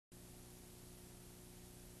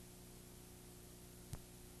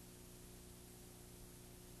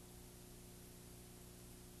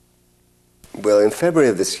Well, in February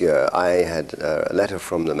of this year, I had a letter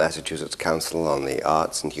from the Massachusetts Council on the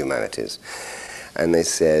Arts and Humanities, and they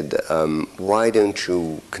said, why don't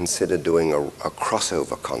you consider doing a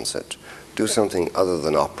crossover concert? Do something other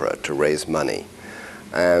than opera to raise money.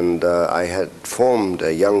 And I had formed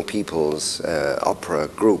a young people's opera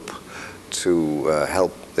group to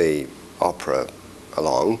help the opera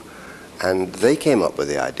along, and they came up with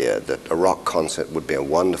the idea that a rock concert would be a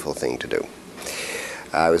wonderful thing to do.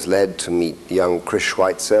 I was led to meet young Chris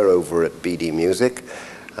Schweitzer over at BD Music,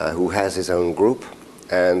 who has his own group,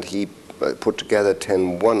 and he put together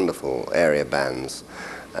 10 wonderful area bands.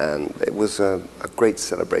 And it was a great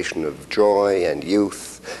celebration of joy and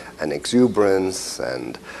youth and exuberance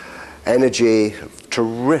and energy,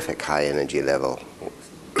 terrific high energy level.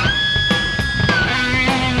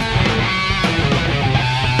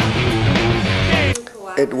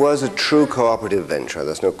 It was a true cooperative venture,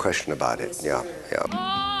 there's no question about it, yeah.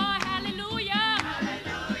 Oh, hallelujah,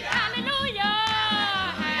 hallelujah, hallelujah,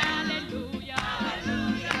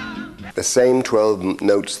 hallelujah. The same 12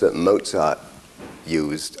 notes that Mozart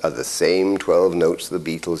used are the same 12 notes the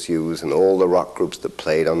Beatles used and all the rock groups that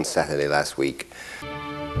played on Saturday last week.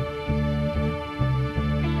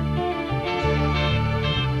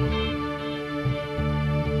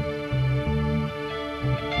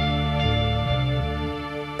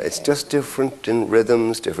 It's just different in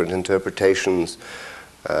rhythms, different interpretations,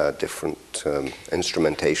 different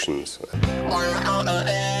instrumentations.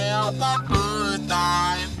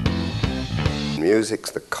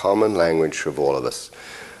 Music's the common language of all of us,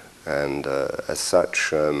 and as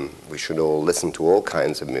such we should all listen to all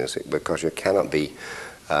kinds of music, because you cannot be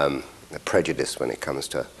prejudiced when it comes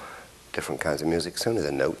to different kinds of music. It's only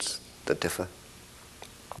the notes that differ.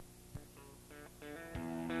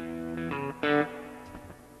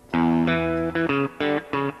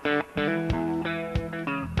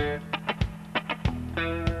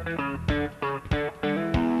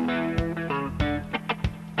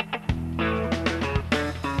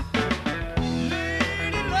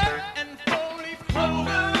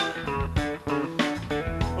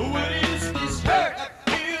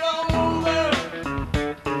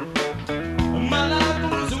 My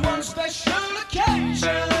life was one special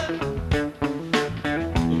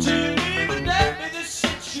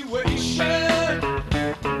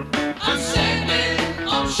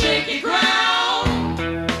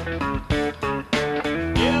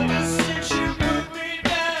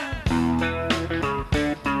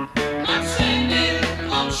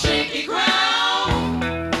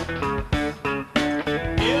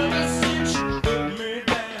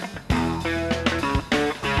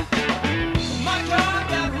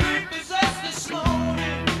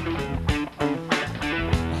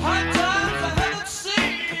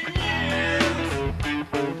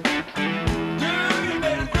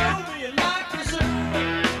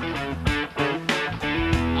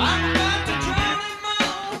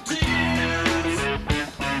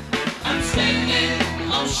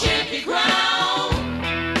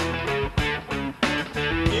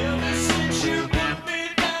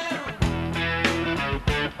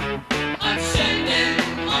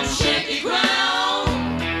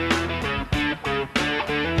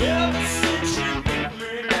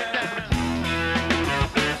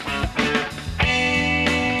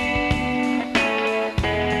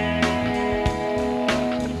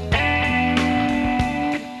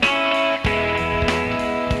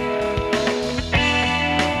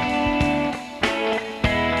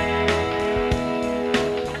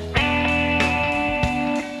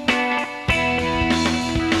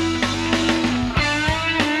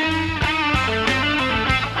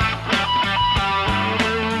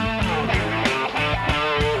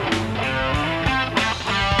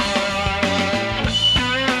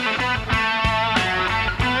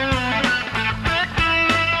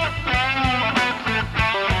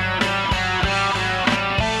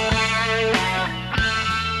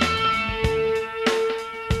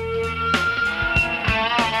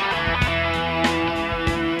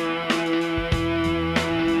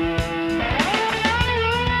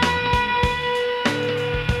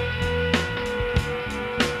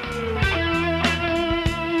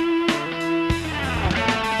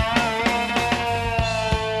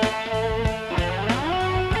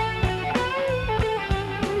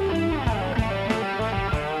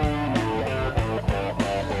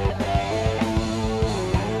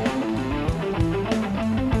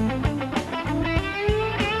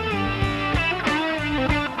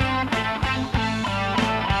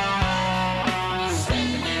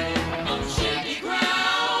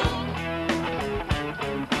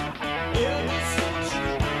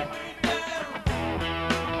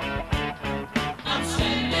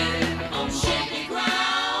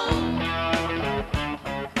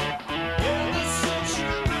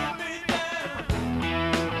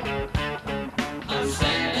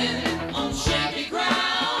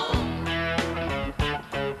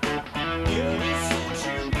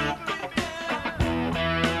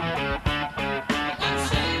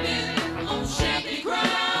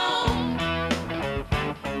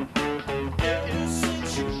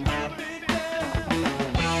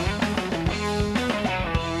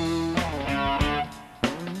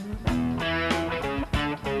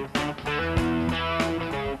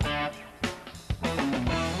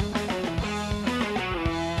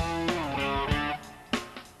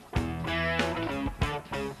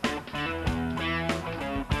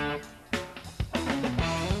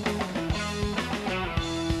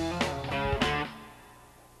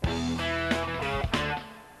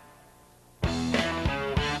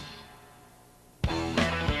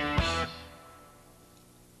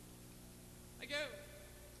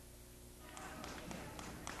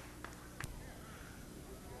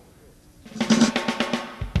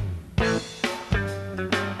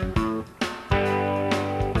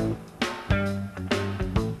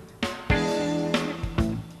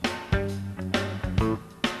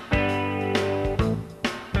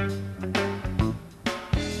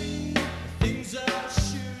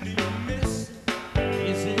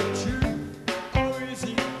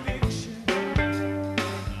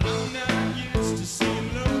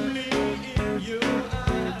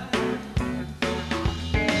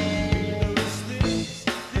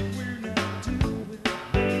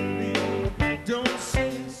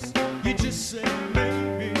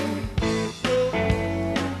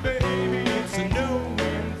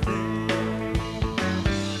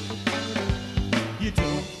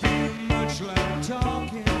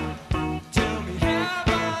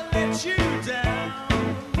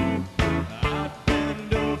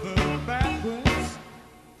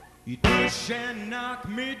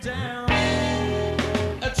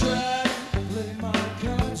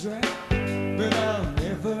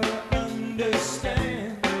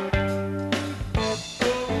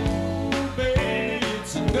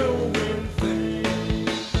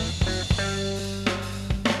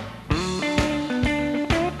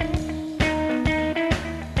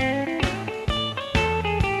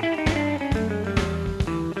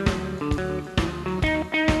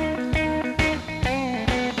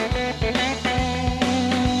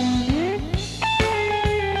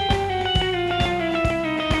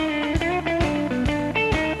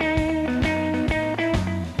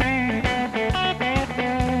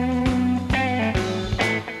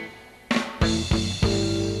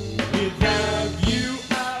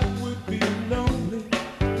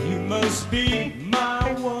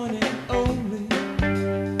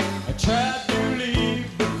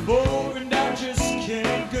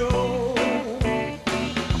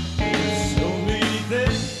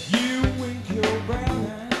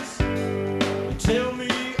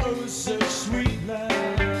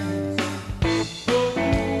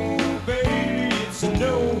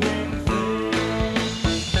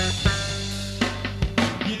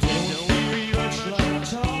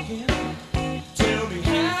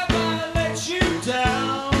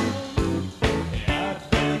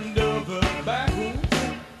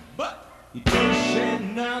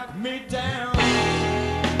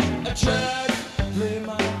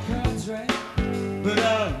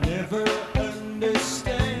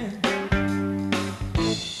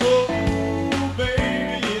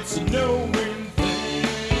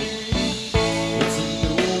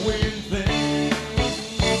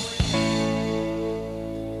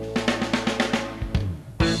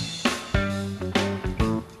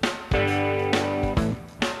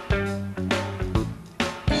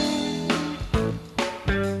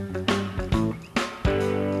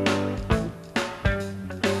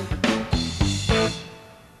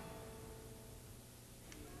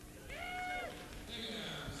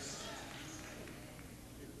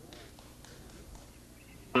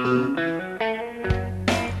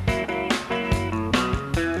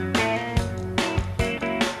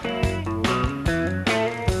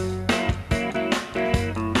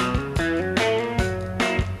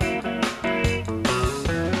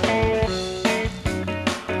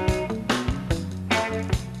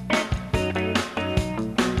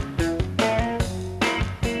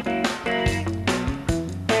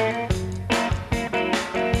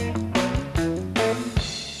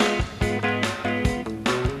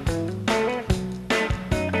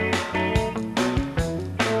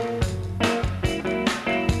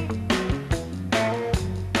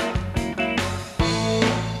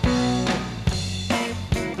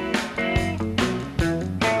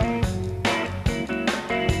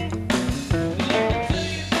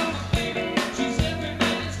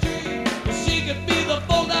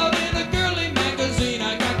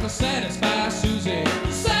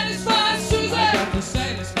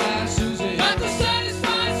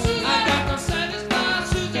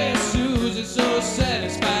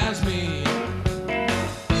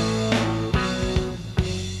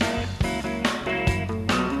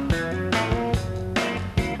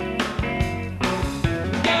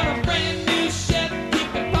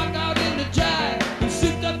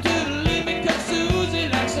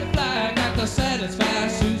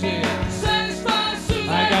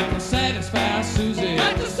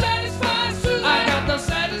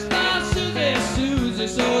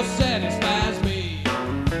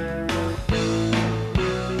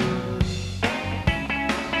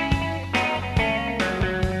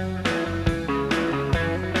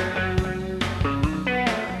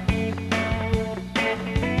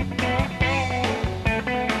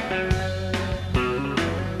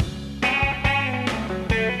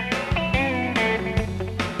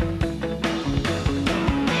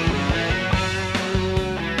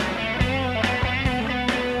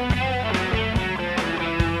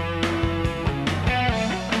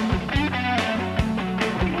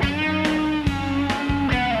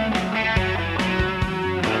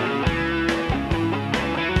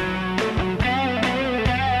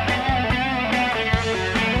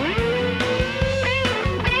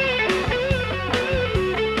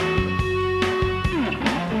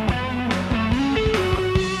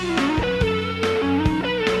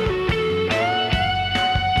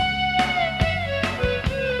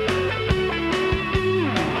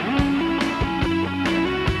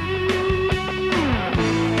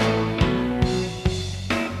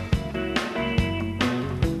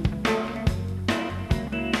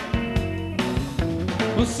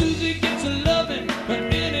Well, Susie gets a loving, but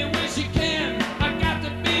any way she can. I got to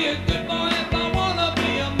be a good boy if I wanna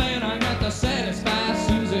be a man. I got to satisfy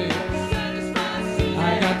Susie.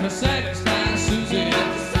 I got to satisfy Susie.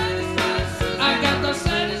 I got to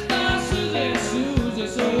satisfy Susie. Susie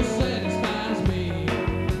so satisfies me.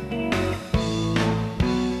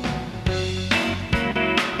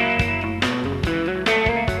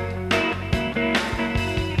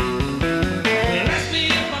 Ask me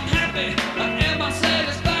if I'm happy, or am I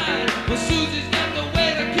satisfied? Well, Susie's got the way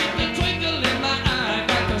to keep the twinkle in my eye. I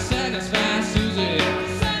got to satisfy Susie.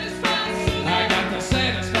 I got to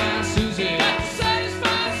satisfy Susie.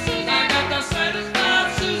 I got to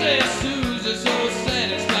satisfy Susie. Susie so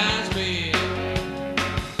satisfies me.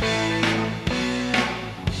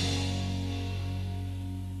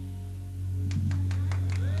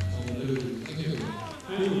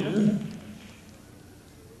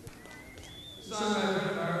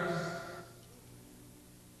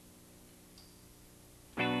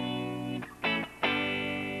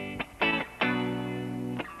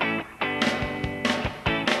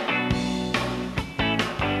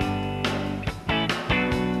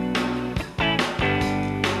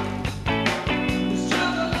 There's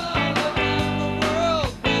trouble all around the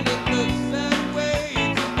world, but it looks that way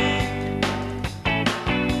to me.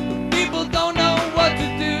 But people don't know what to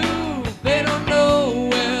do. They don't know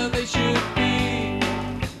where they should be.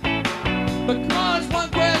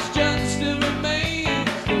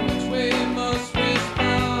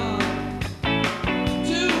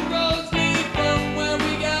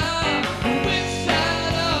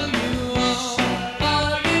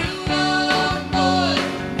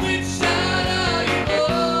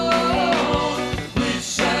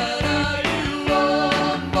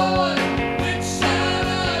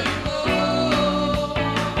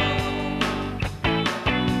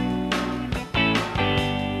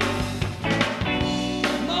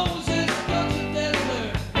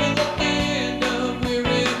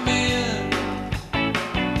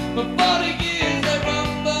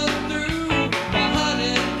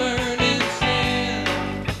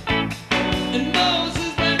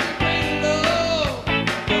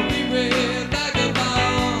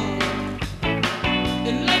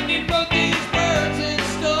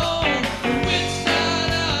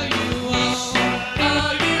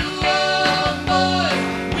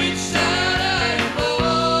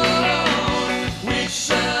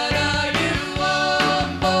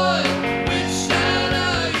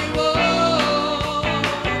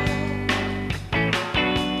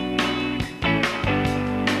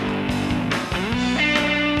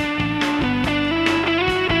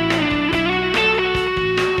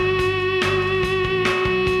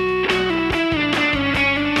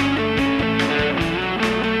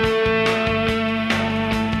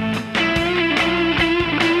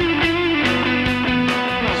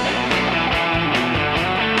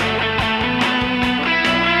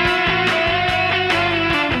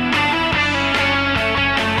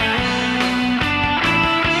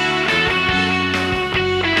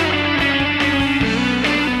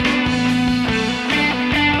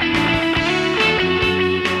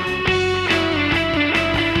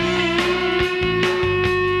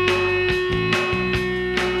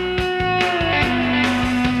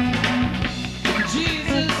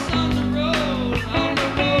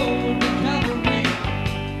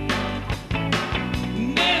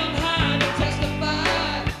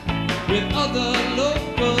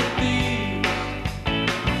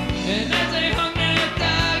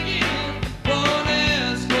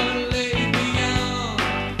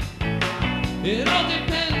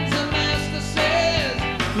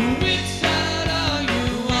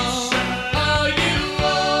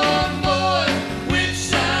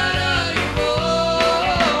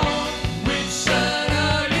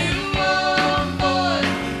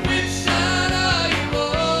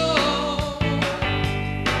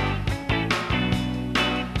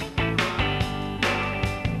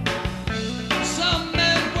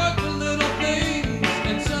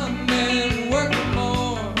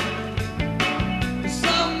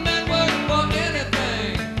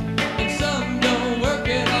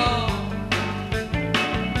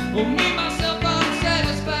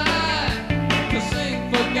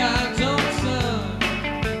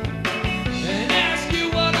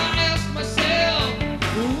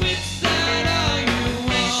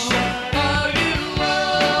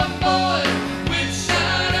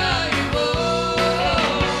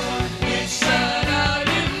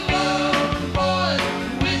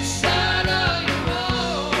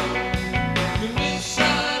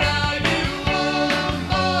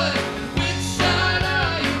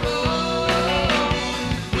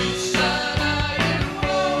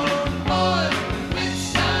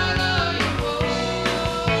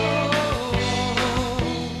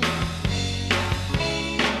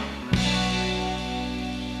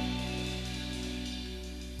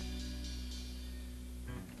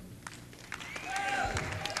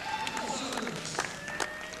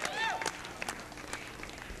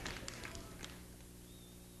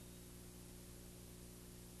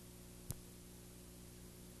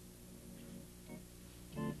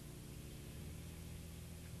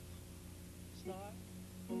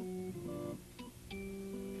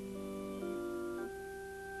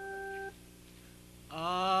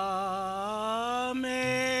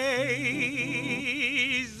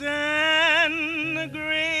 Amazing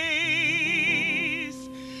grace,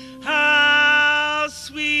 how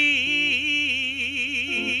sweet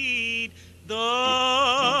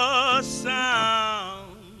the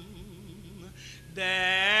sound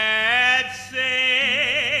that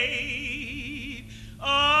saved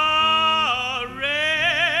a wretch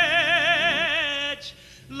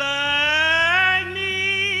like me.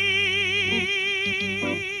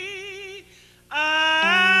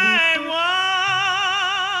 I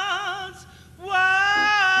once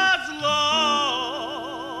was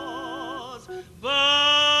lost,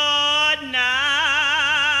 but now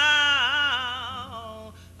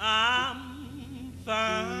I'm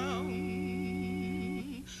found.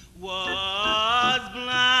 Was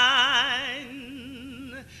blind,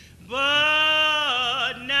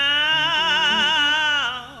 but now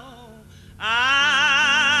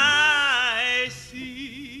I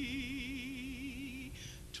see.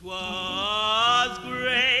 'Twas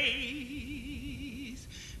grace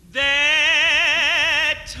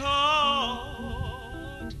that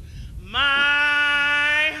taught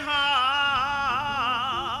my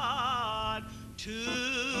heart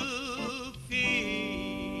to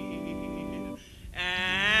fear,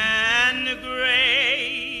 and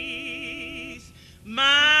grace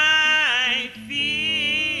my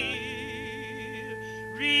fear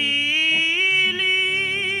relieved.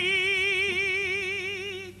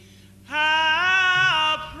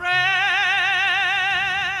 How precious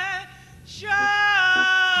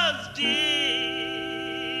did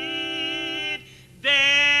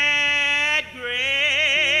that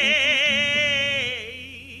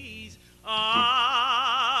grace appear.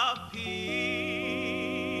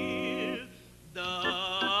 The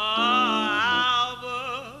hour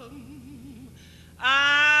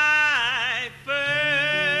I first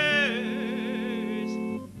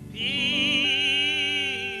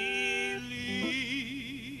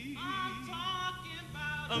believed. I'm talking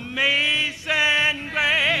about amazing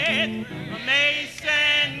grace,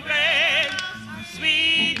 amazing grace,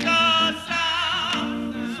 sweet the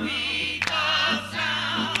sound, sweet the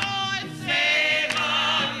sound. Lord, save a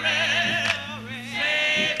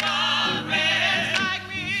wretch like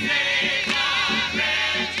me, save a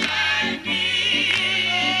wretch like me.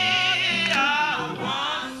 I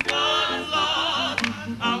once was lost,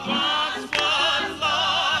 I once was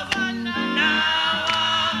lost, but now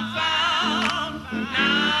I'm found,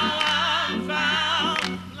 now I'm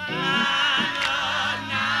found. I know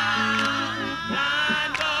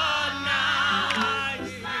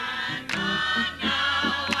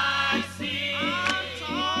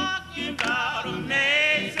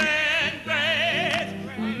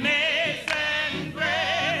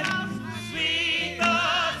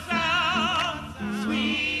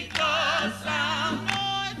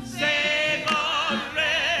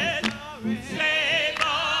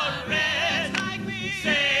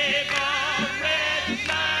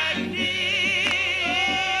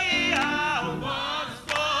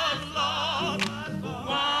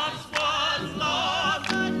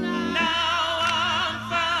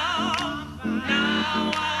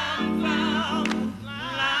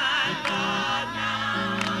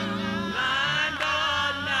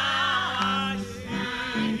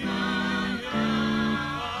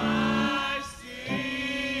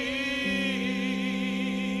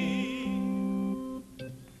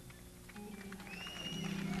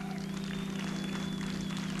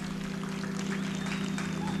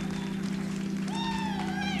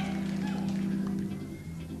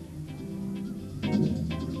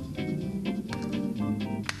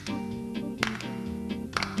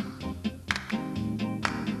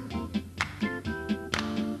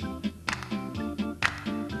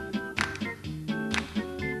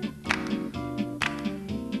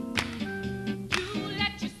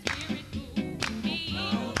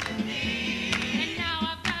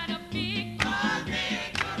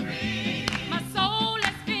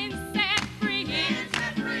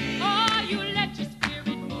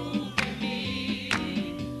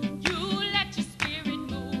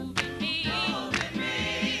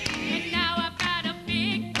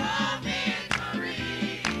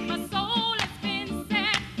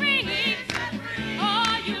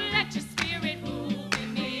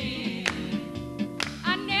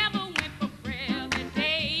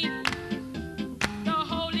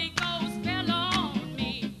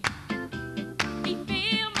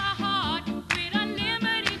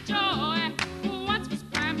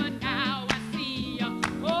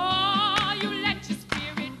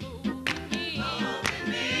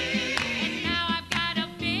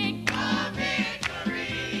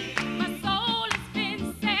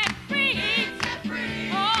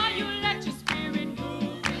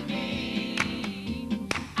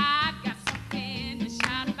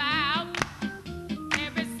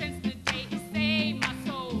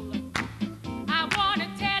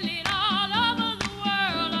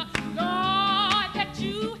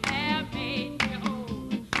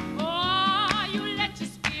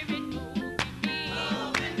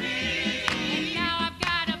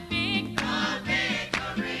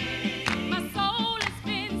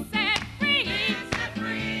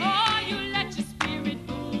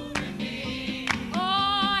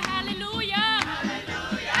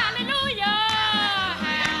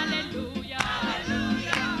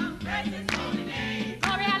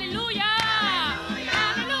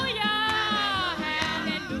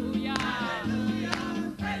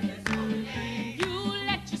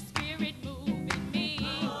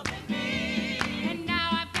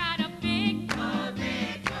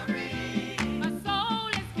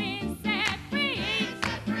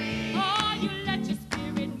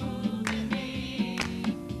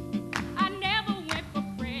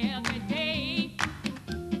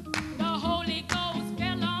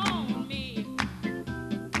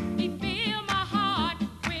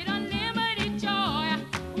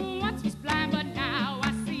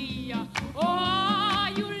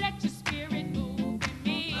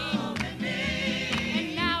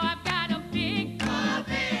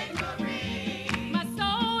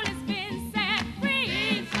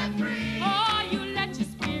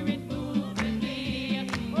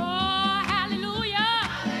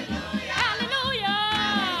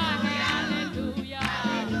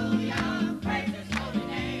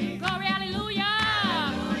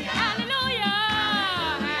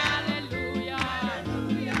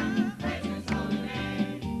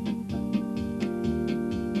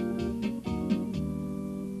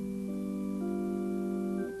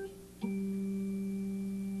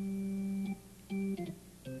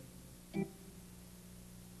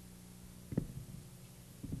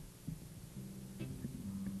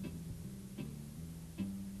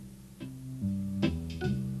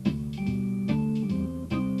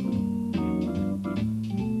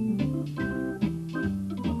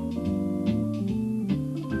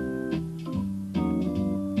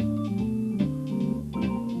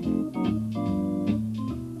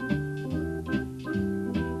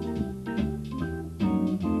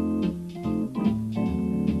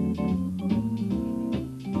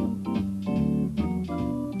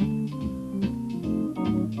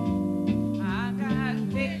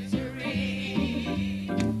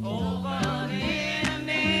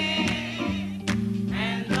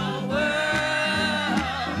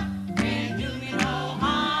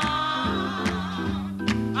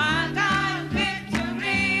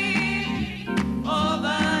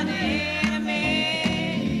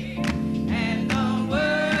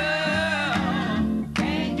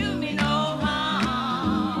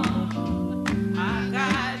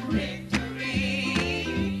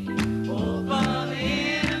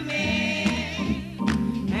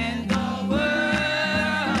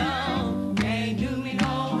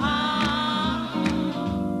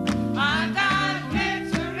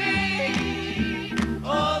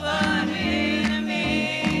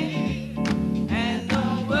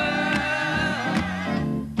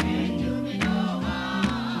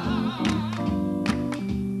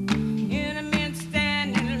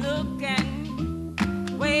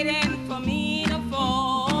me no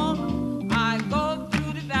fall. I go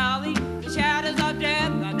through the valley, the shadows of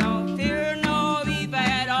death. I don't fear no evil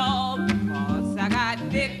at all, 'cause I got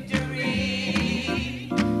victory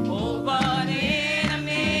over the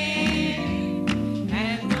enemy,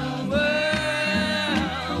 and the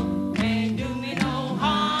world can't do me no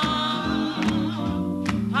harm.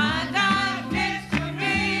 I got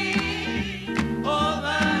victory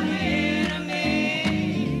over the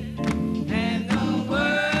enemy, and the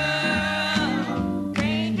world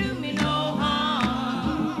can't do me no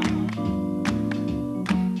harm.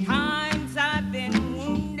 Times I've been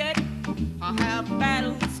wounded, I have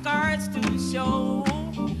battle scars to show.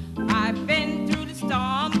 I've been through the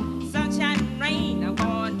storm, sunshine and rain. I'm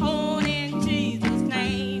going on in Jesus'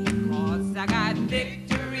 name, 'cause I got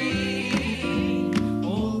victory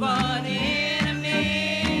over the enemy,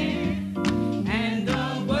 and the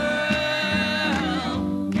world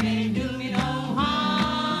can't do me no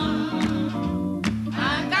harm.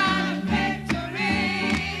 I got victory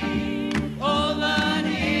over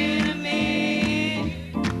the enemy,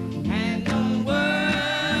 and the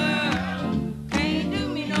world can't do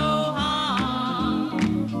me no harm.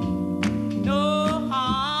 No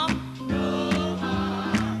harm, no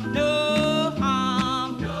harm, no harm.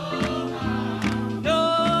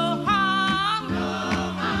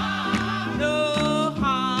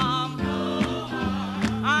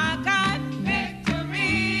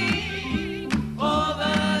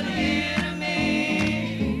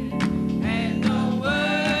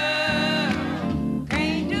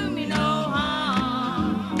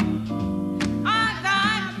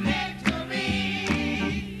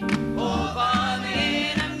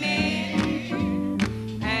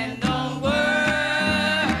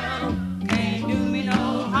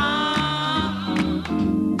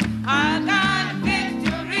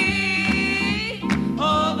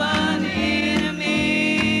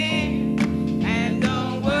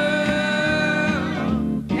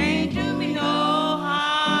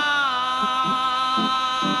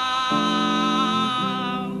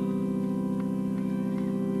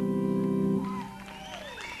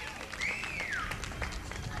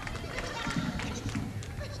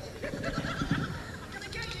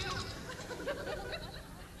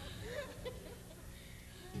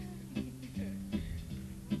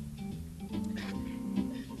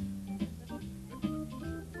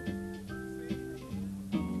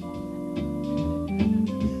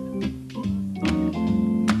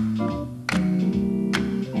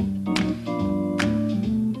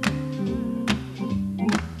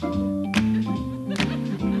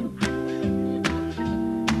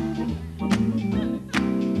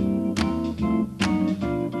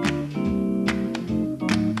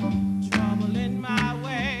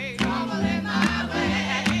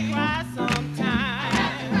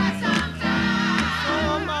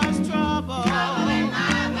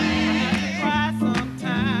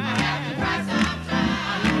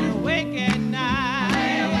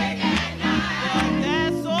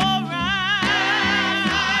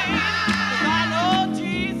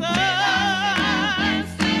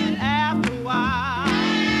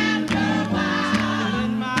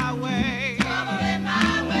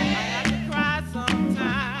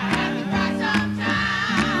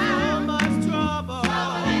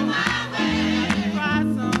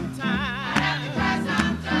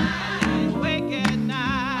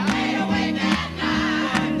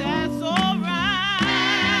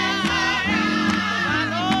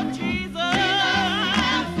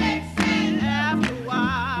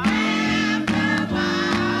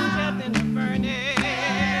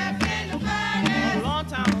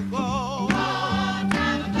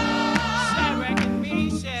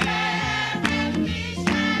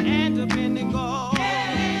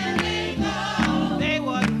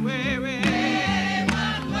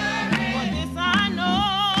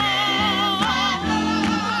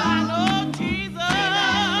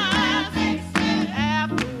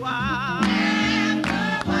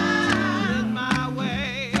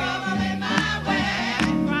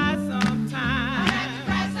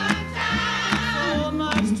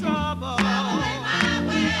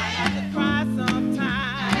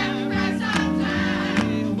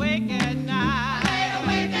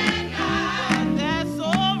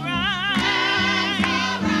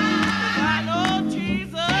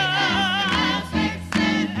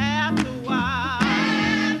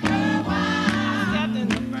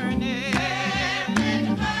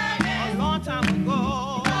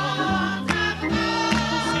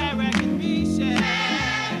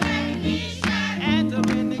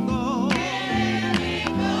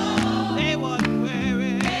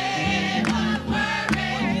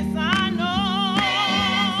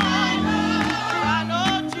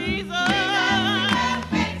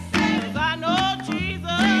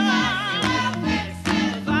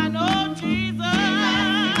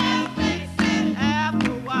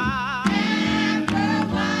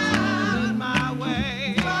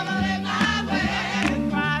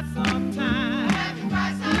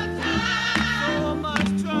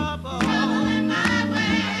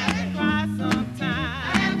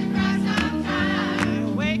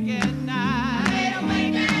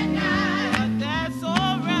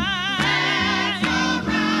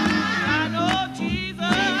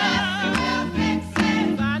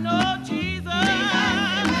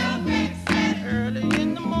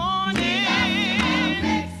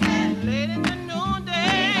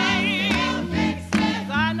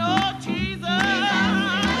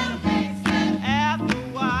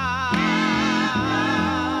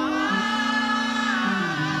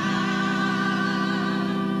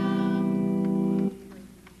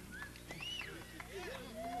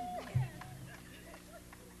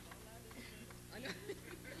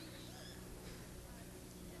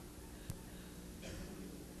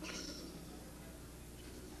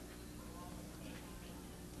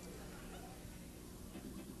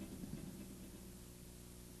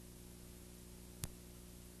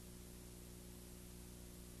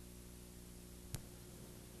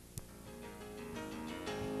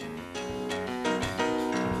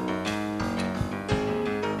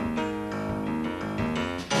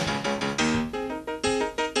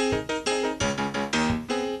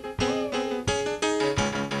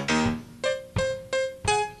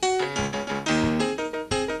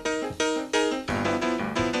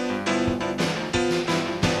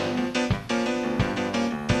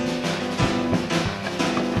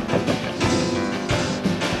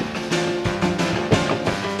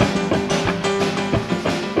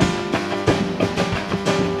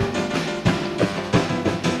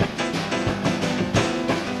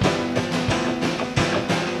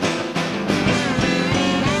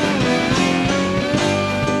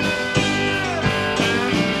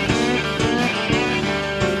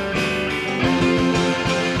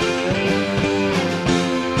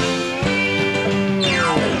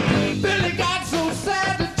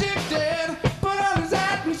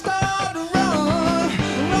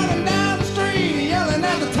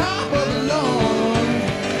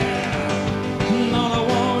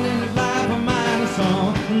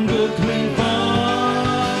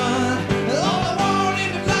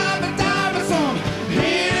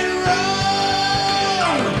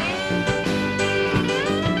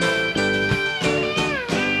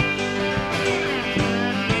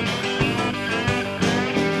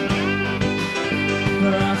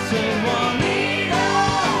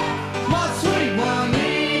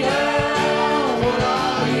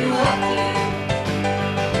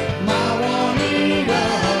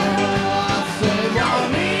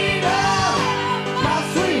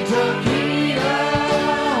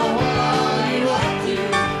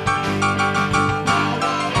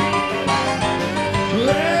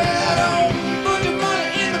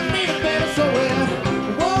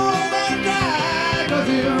 'cause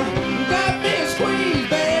you got me a squeeze,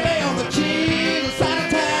 baby, on the cheese side of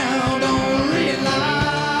town. Don't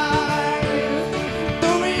realize,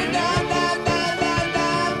 throw me down,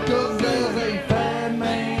 'cause there's a fat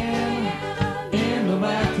man in the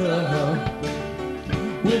bathtub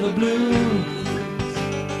with a blues.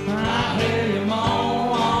 I hear you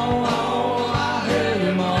moan, I hear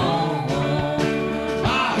you moan,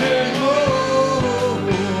 I hear you moan.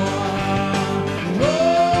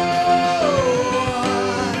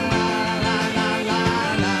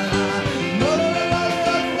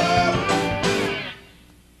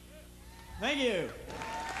 Thank you.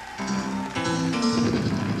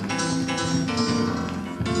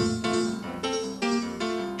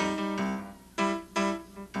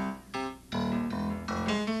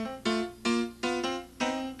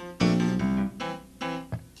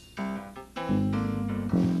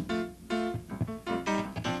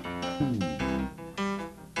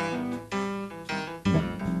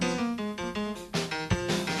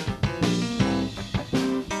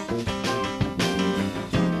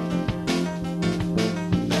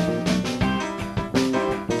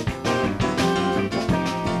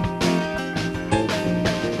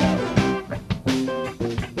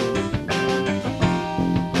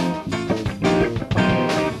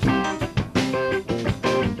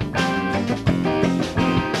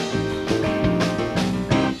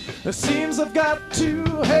 It seems I've got to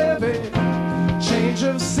have a change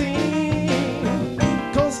of scene,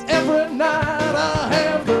 'cause every night I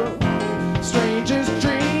have the strangest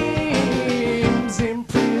dreams,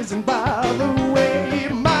 imprisoned by the way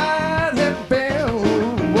it might have been.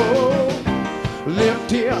 Whoa,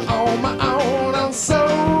 left here on my own, and so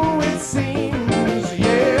it seems,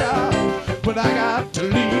 yeah. But I got to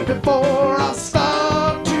leave before I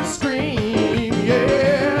start to scream,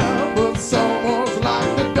 yeah. But someone's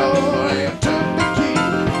locked the door and took the key.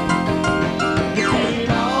 It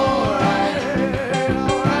ain't alright,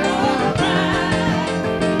 alright.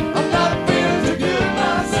 I'm not feeling too good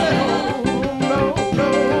myself, no, no.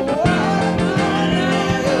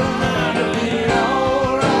 It ain't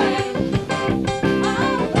alright.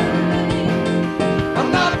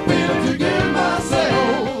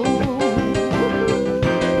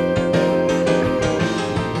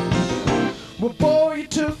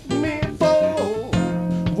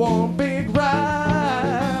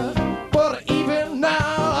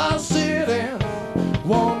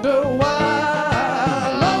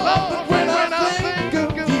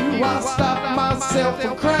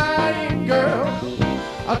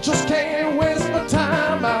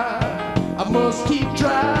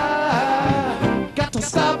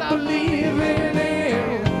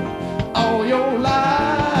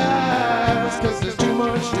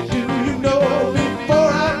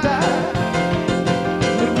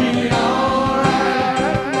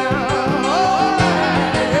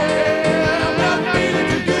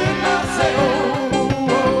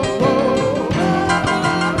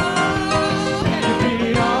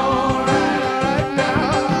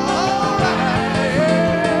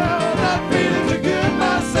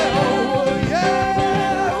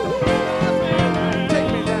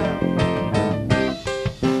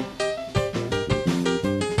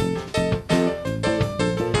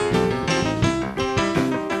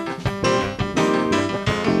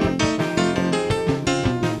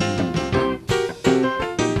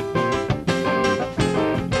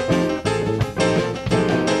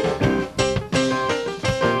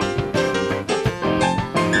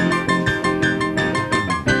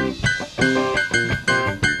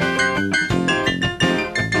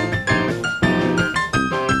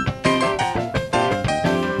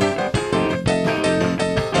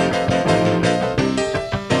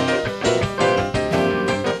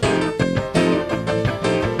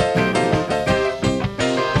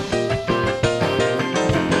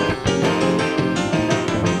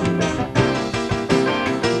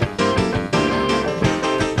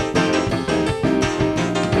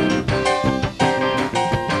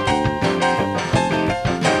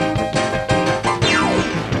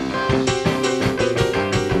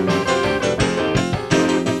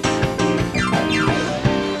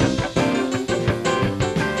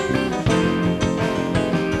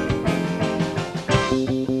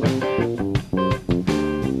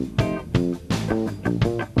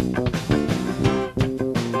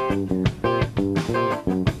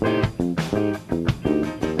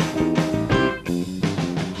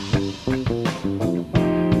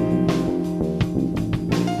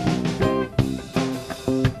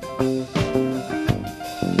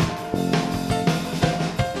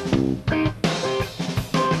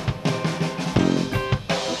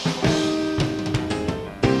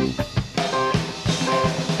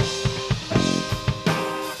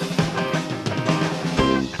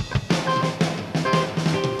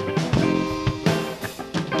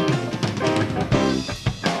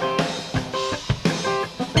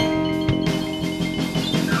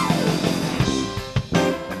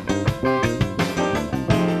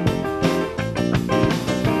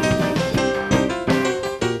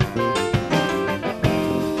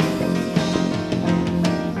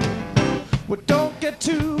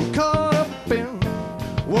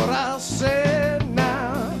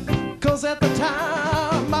 'cause at the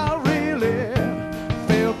time I really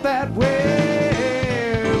felt that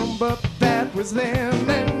way. But that was then,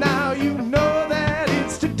 and now you know that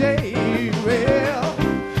it's today. Well,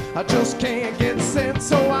 I just can't get set,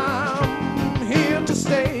 so I'm here to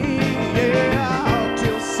stay. Yeah,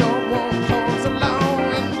 till someone comes along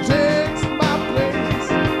and takes my place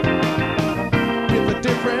with a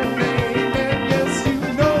different name, and yes, you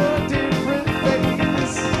know, a different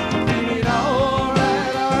face. Feeling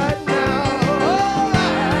alright now,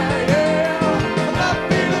 alright, yeah. I'm not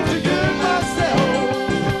feeling too good myself.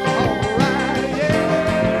 Alright, yeah.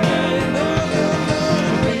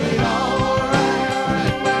 Feeling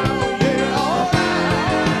alright now, yeah, alright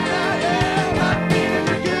now, yeah. I'm not feeling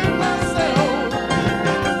too good myself.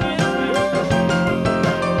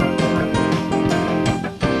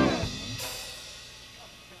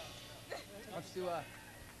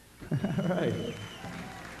 All right.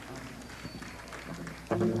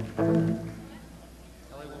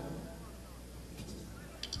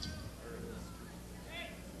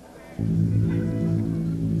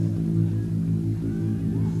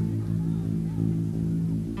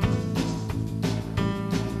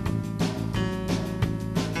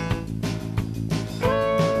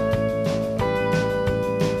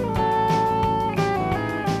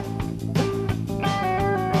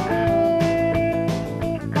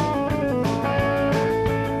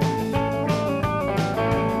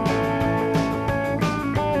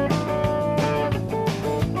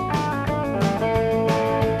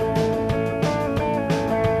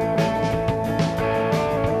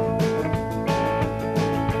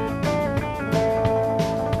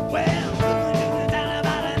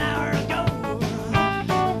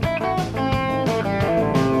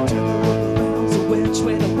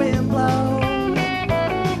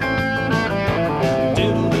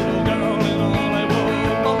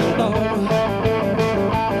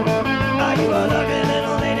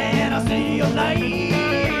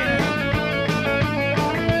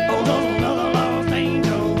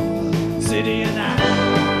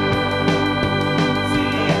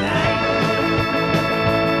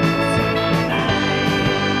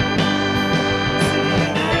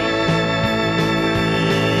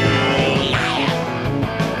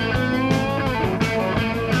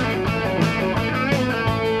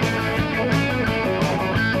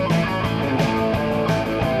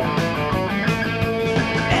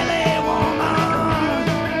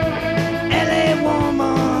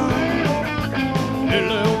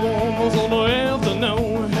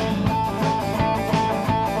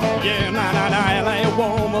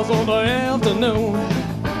 On the afternoon,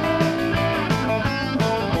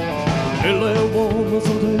 LA woman's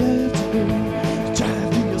on the afternoon, drive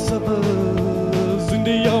through your suburbs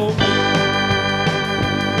into your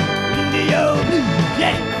blue,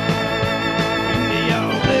 yeah, into your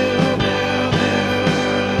blue, blue, blue,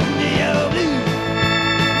 into your blue,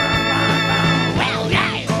 well, yeah.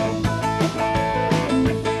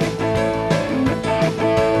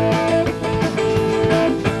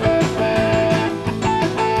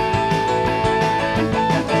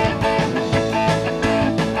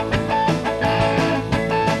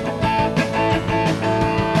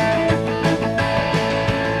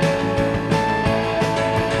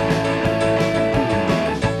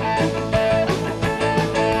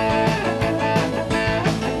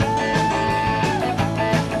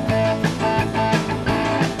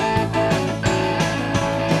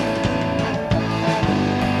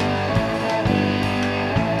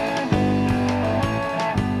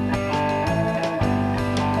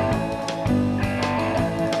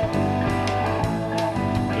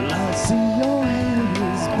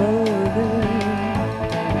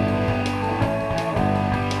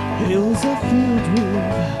 Hills are filled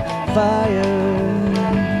with fire.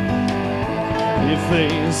 If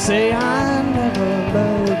they say I never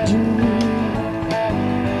loved you,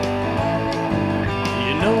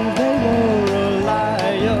 you know they were a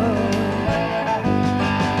liar.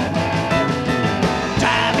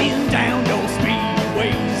 Driving down your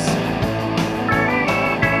speedways,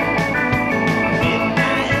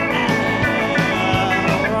 midnight hour.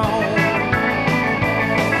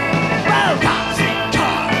 Road cops and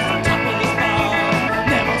cars on top of this bar.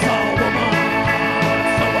 Never saw a woman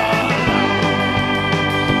so alone.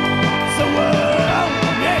 So alone,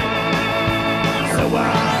 yeah.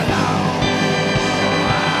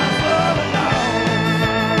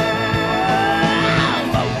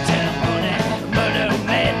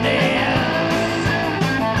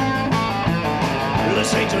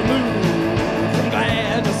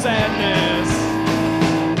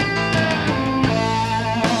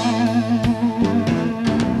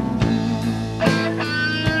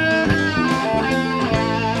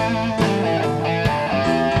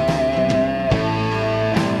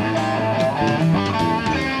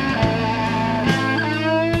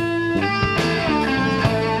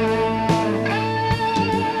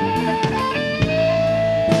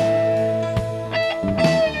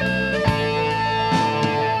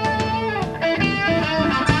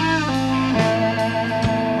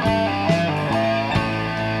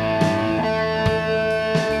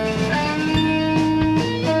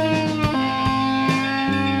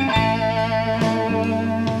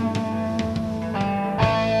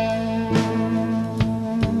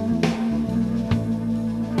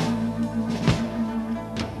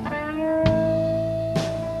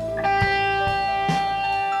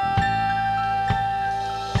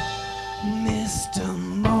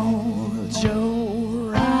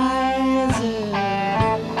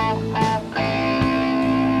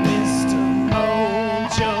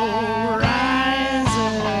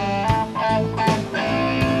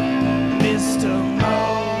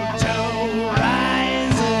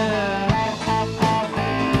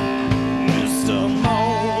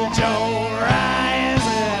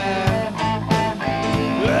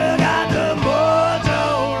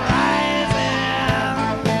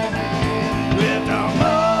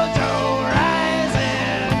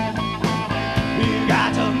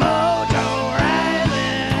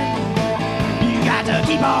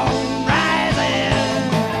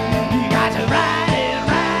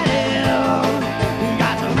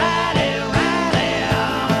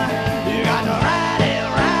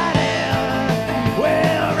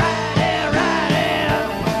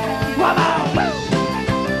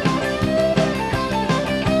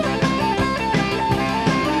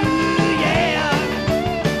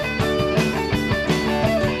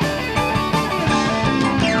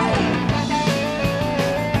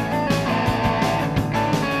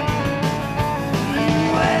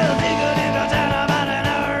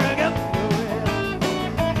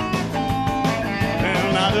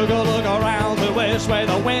 look around to which way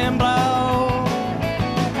the wind blows.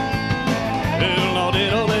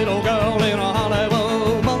 Little girl in a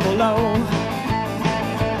Hollywood bungalow.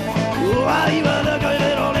 While you were looking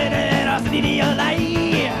little lady in a city of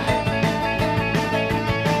light.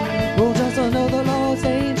 Oh, just another lost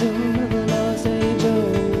angel, another lost angel.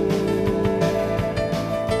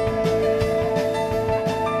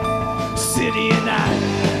 City at night,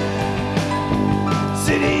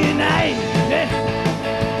 city at night,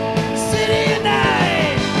 city at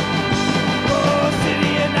night, oh,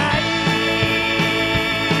 city at night.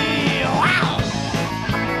 Wow!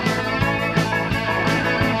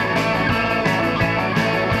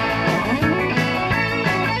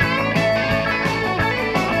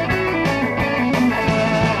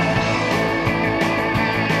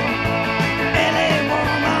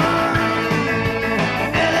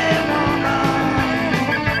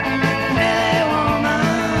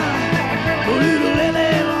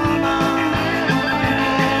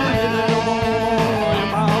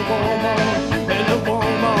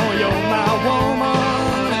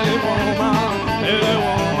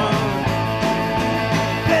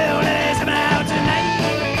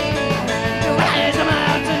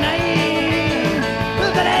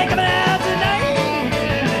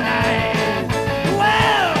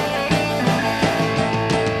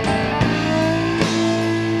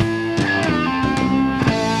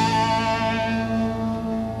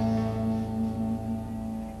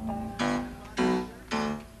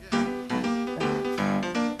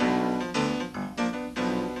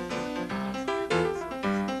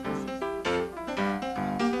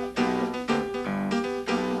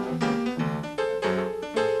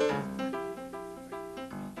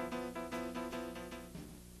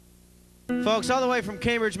 Folks, all the way from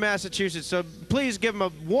Cambridge, Massachusetts, so please give them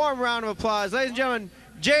a warm round of applause. Ladies and gentlemen,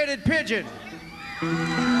 Jaded Pigeon.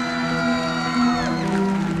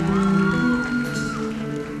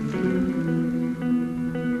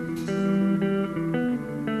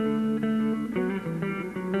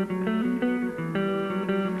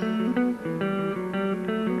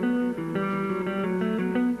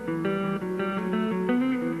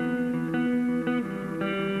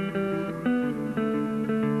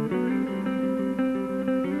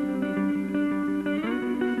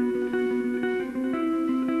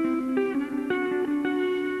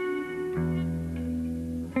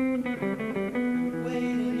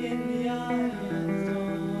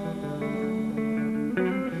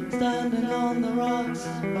 Standing on the rocks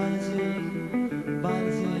by the sea,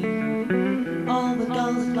 all the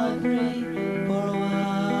gulls fly free for a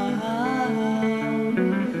while.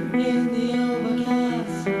 In the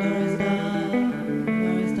overcast, there is time.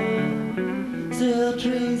 Still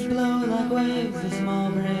trees blow like waves, a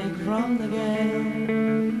small break from the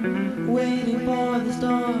gale. Waiting for the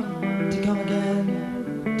storm to come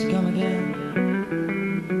again, to come again.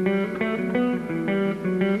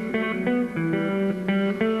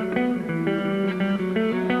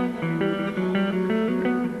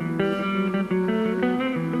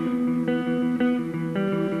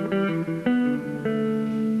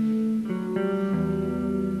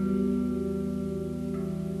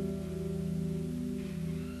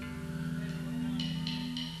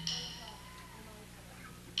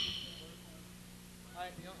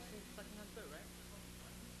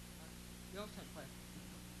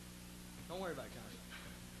 Don't worry about it, Josh.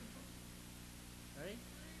 Ready?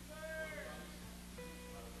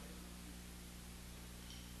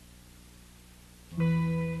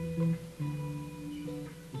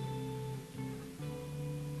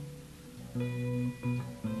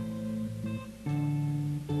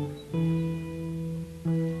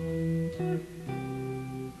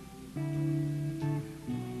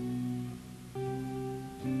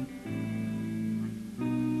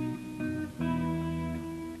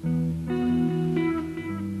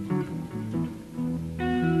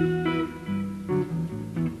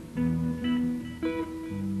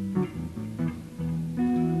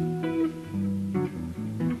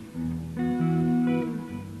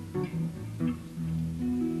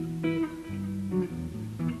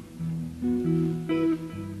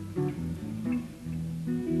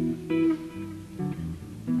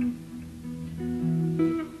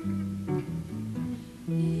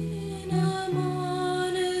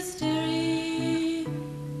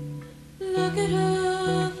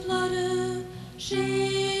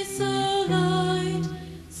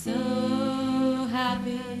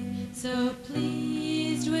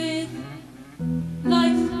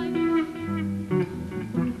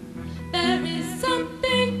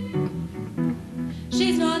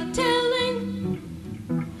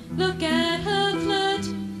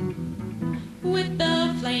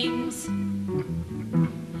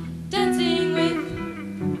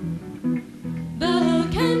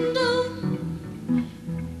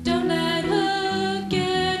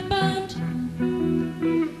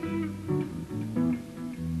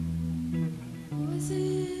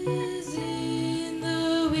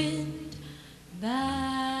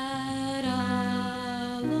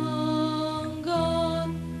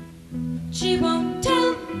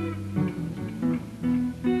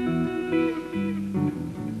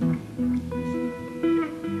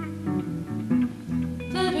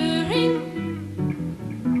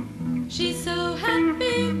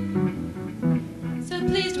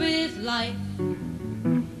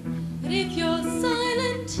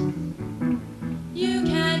 night. You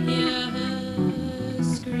can hear her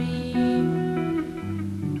scream.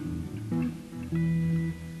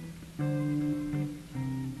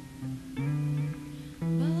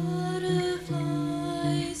 Butterfly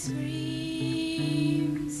screams.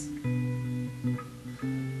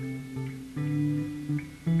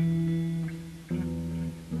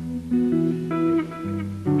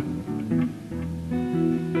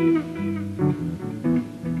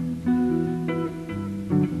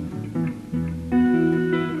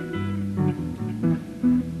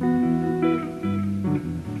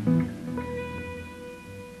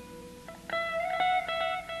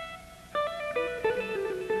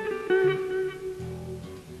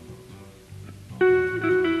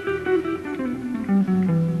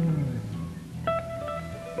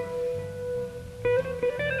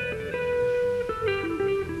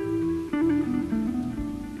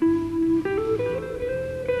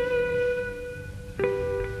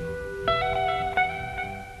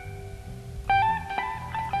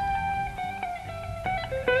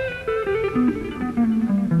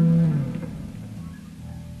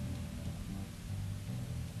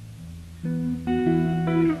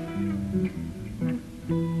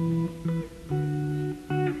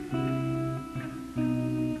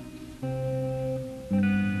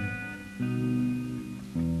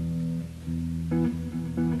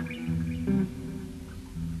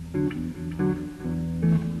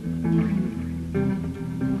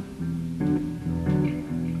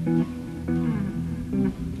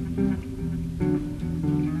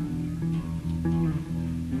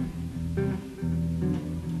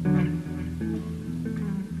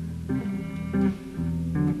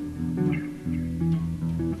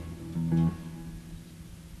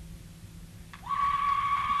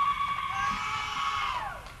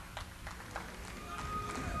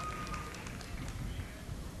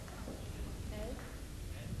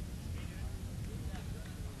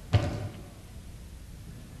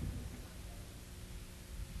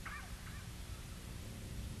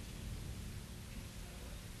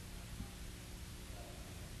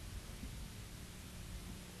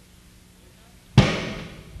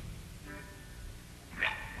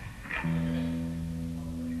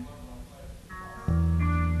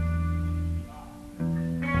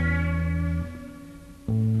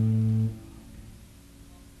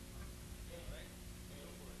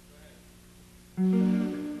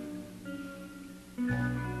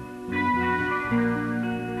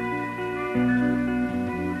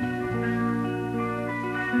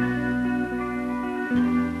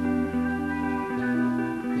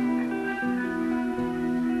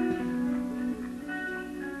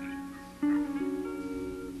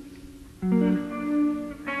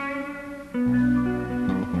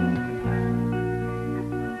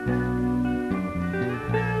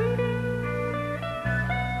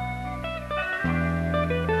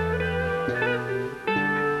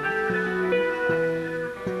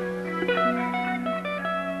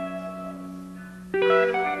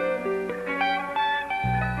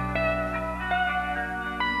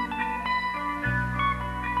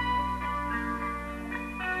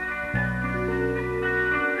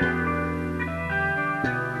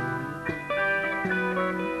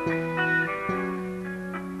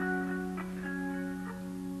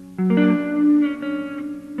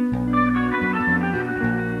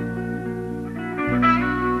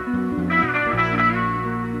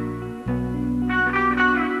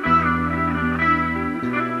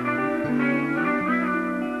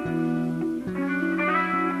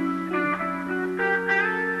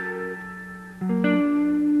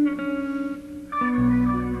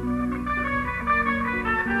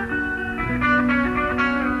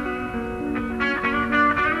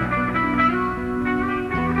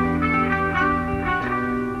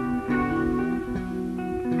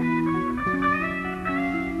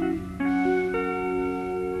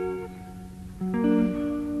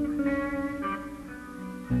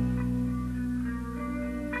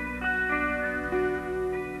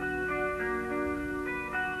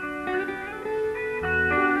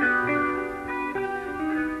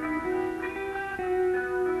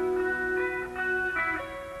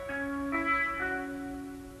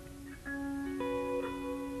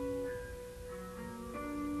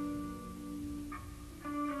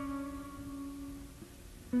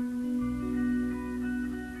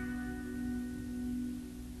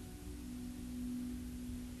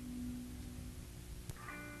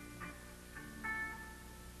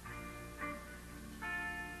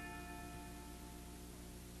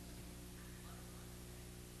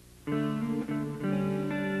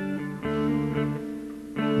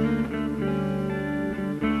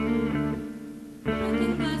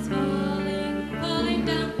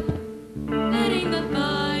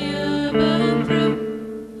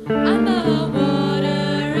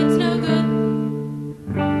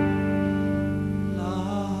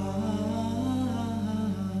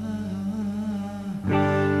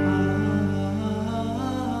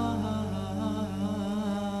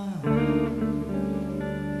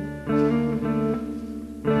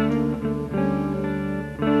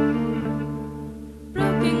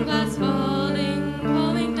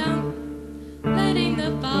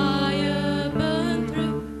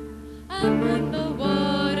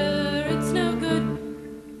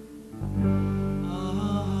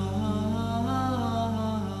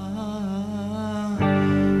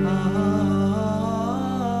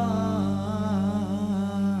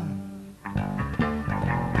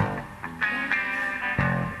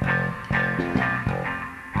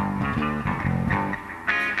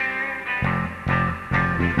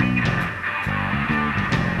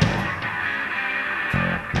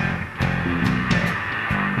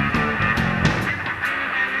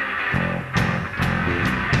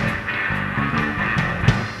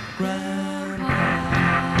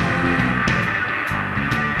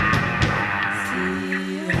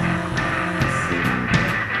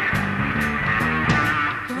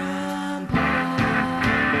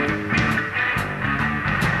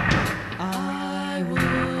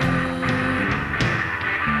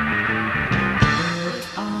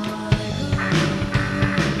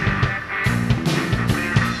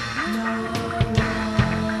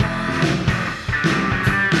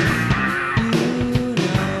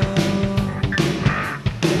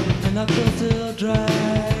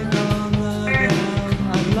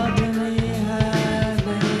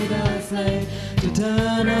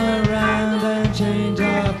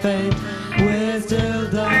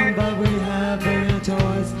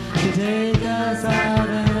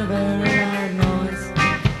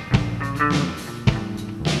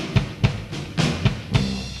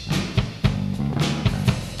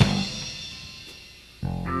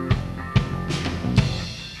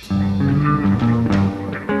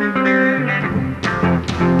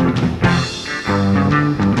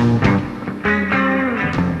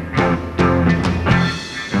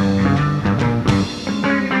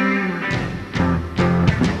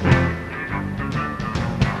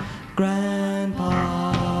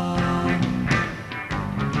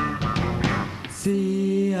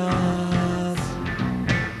 see us.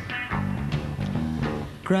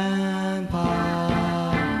 Grandpa,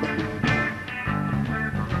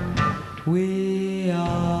 we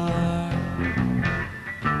are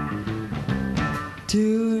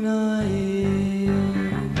too naive.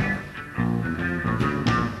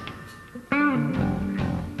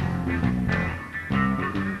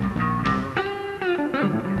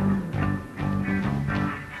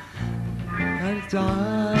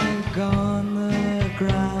 Dark on the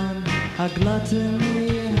ground, a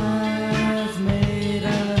gluttony has made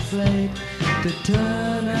us late to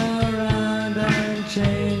turn around and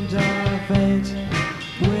change our fate.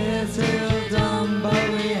 We're still dumb, but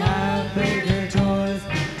we have bigger toys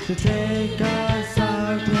to take us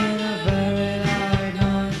out in a very loud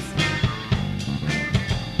noise.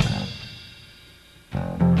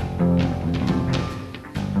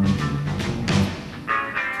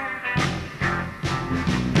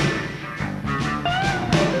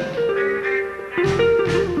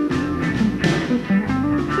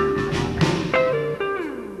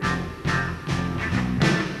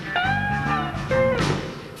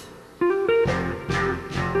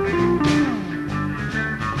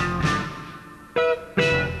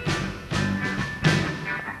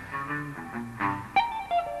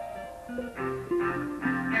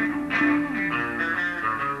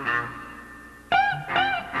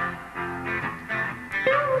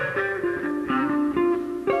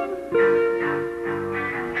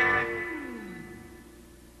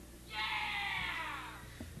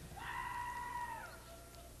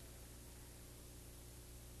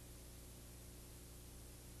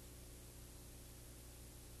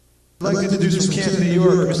 I'd like to introduce from Canton, New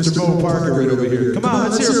York, Mr. Bo Parker right over here. Come on,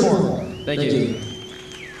 let's hear it for him. Thank you.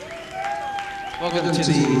 Welcome to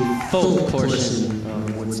the folk portion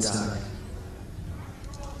of Woodstock.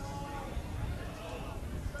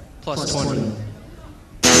 Plus 20.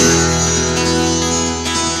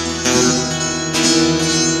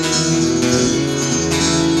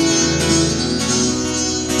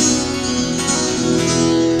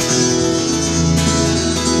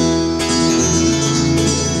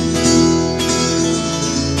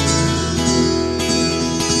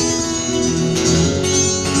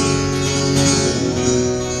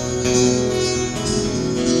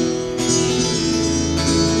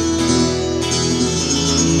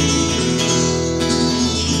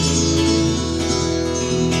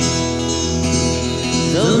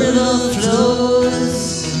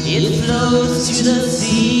 To the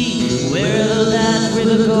sea, wherever that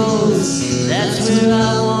river goes, that's where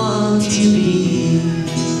I want to be.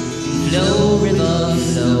 Flow, river,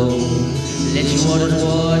 flow, let your waters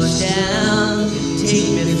wash down, take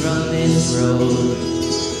me from this road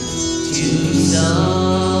to some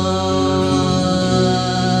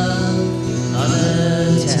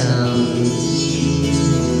other town.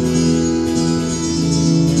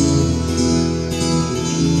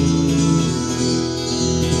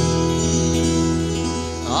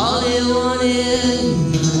 All they wanted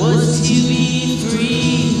was to be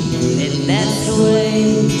free, and that's the way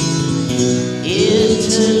it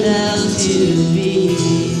turned out to be.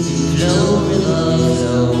 Flow, river,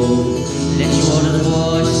 flow, let your waters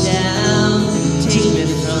wash down, take me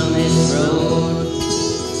from this road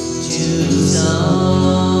to some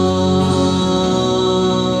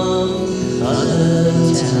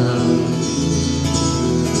other town.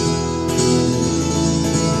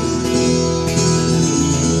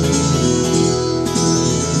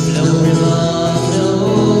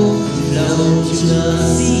 To the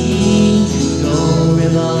sea, go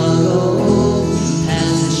river, go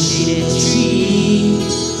past the shaded tree.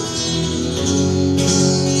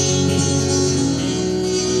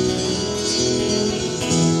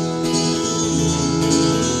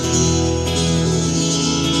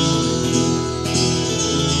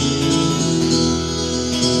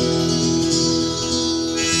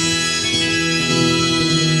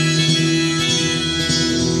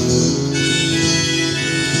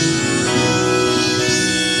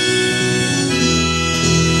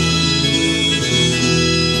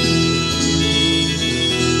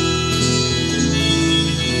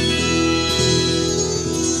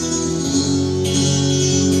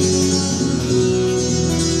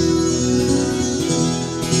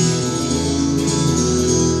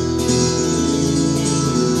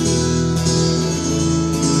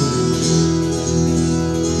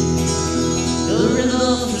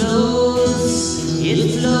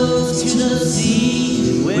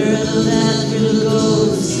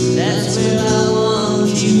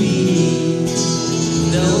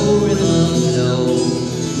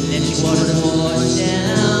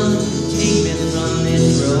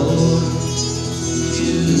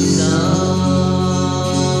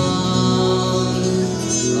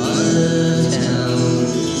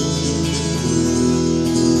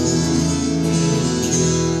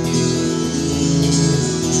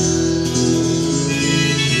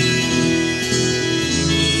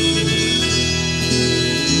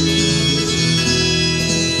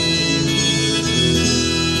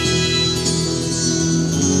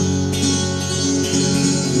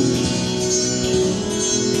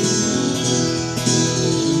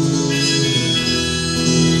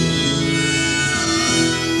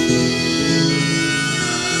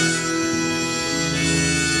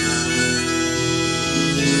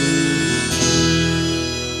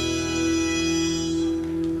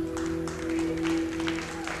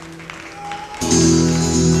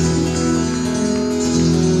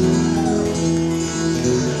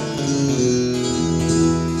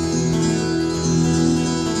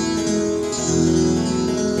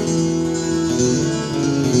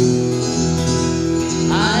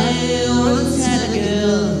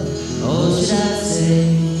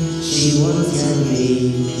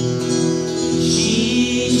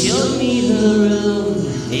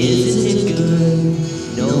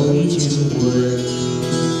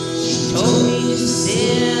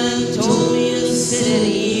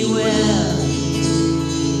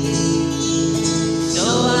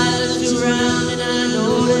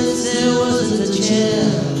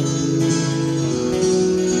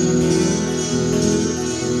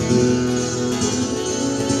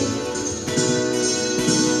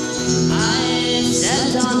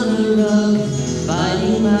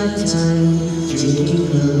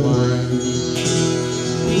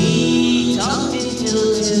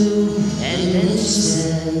 two, and then she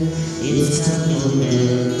said, it's time for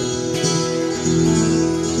bed.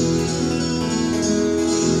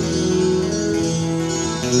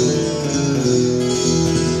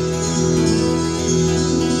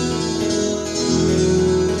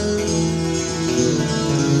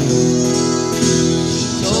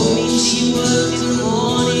 Told me she worked in the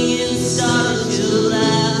morning and started to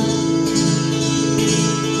laugh.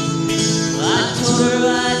 I told her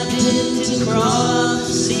I did to crawl off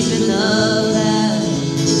to sleep in the lab.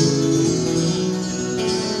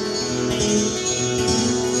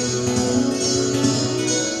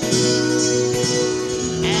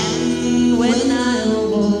 And when I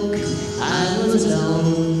awoke, I was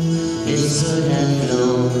alone. This would have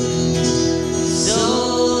flown. So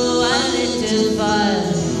I lit a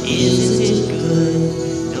fire. Isn't it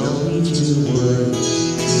good? Don't need you would.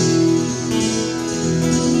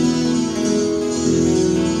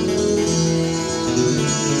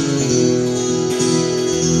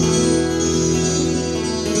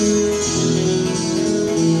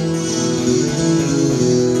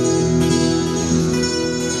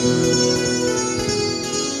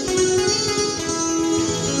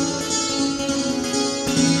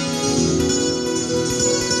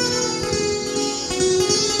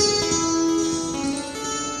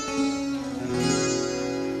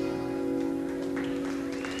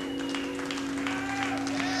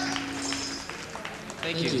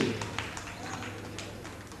 Thank you.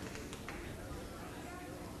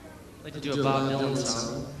 I'd like to do a Bob Dylan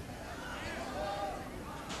song.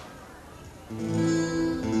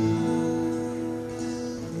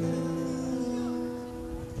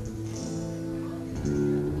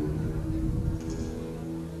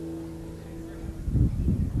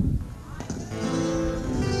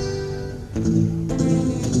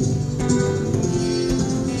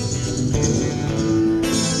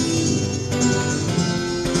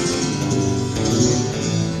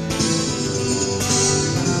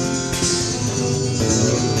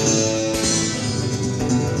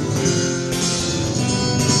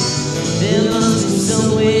 There must be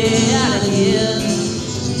some way out of here.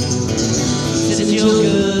 To the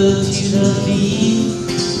joker, to the thief.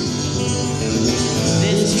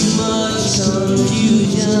 There's too much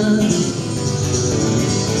confusion.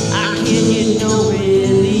 I can't get no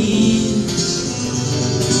relief.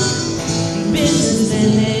 Business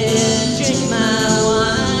and there, drink my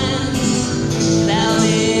wine. Plow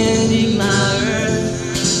and dig my earth.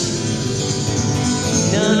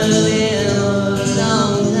 None of them a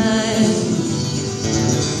long time.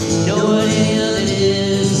 Know what any of it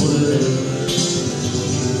is worth.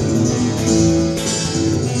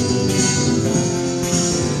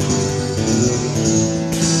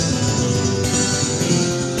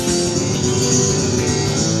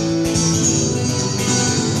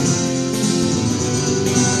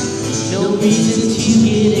 No reason to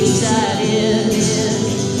get excited.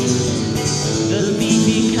 The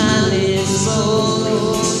beefy kindly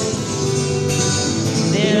spoke.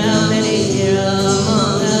 There are many here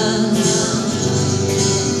among us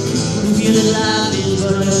who feel that life is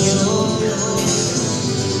but a joke.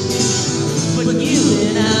 But you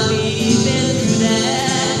and I, we've been through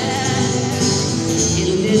that.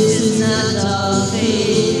 And this is not our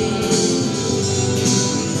fate.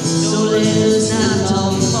 So let us not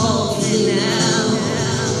talk falsely now.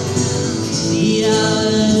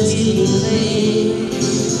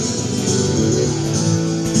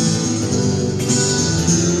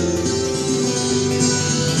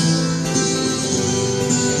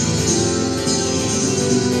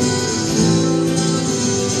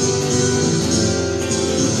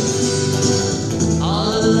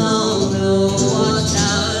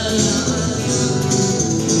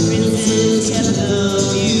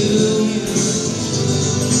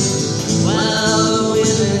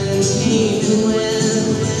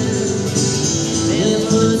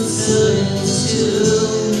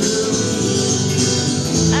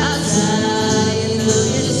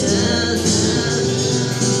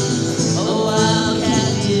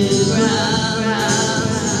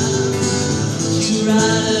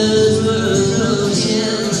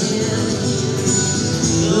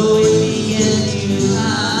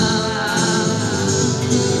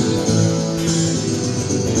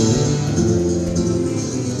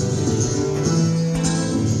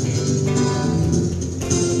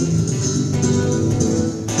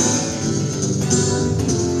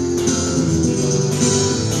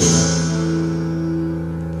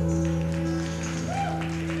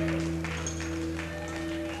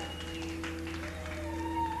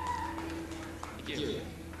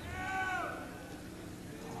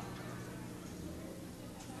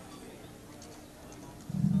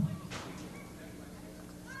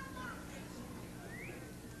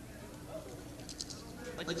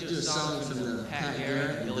 I'd like to do a song from the Pat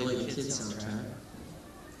Garrett and Billy the Kid soundtrack.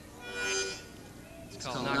 It's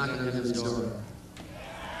called Knocking on Heaven's Door.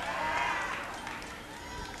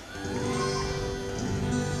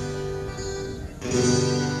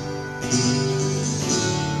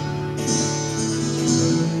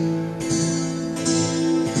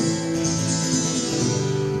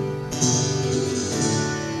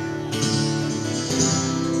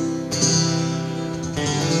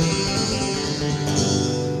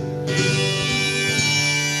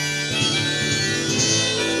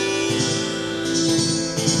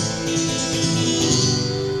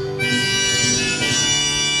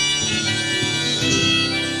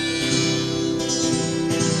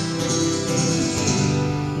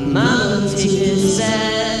 Mama, take this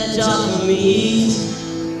badge off of me,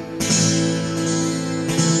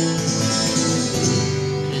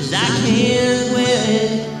 'cause I can't wear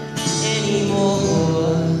it anymore.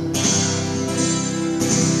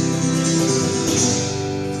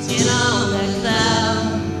 And all that cloud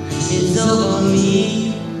is over me.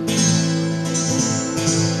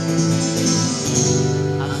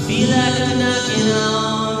 I feel like I'm knocking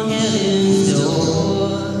on heaven's door.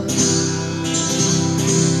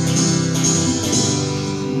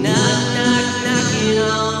 Knocking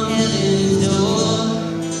on heaven's door.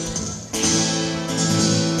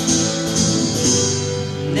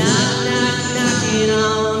 Knocking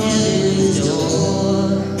on heaven's door.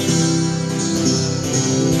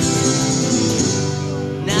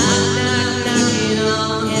 Knocking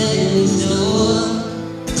on heaven's door.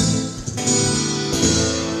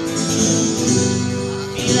 I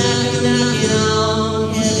feel like I'm knocking on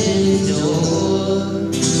heaven's door.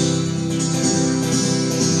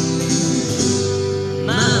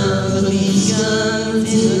 Mama, put these guns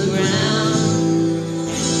in the ground,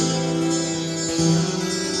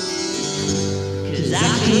 'cause I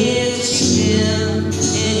can't shoot them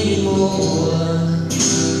anymore.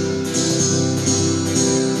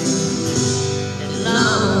 As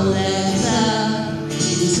long as cloud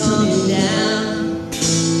is coming down,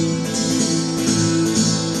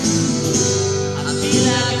 I feel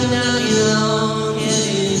like I'm knocking on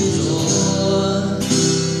heaven's door.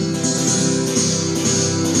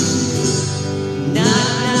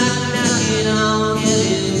 Knocking on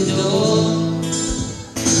heaven's door.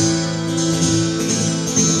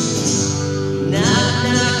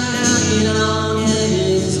 Knocking on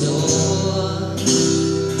heaven's door.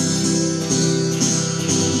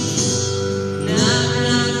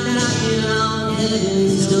 Knocking on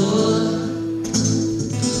heaven's door.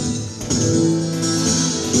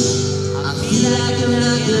 I feel like I'm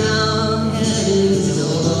knocking on heaven's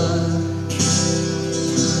door.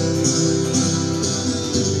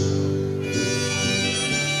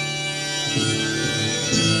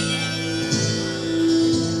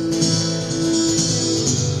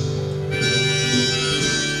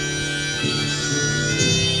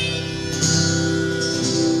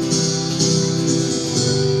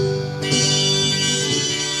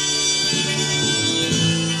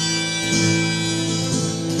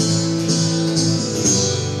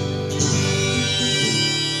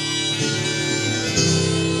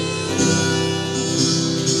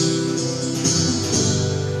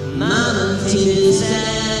 Mama, take this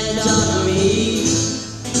badge off of me.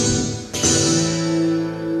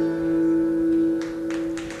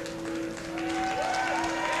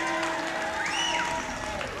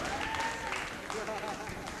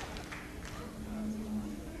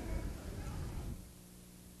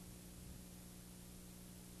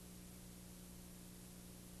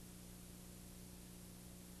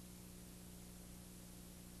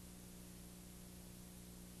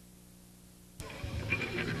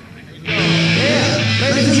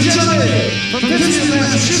 Ladies and gentlemen, from Pittsfield,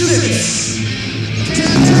 Massachusetts,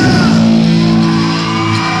 Tantara.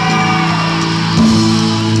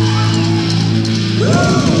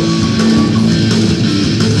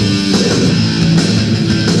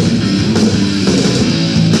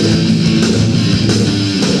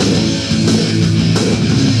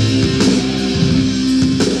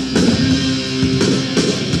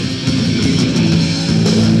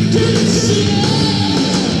 Thank you.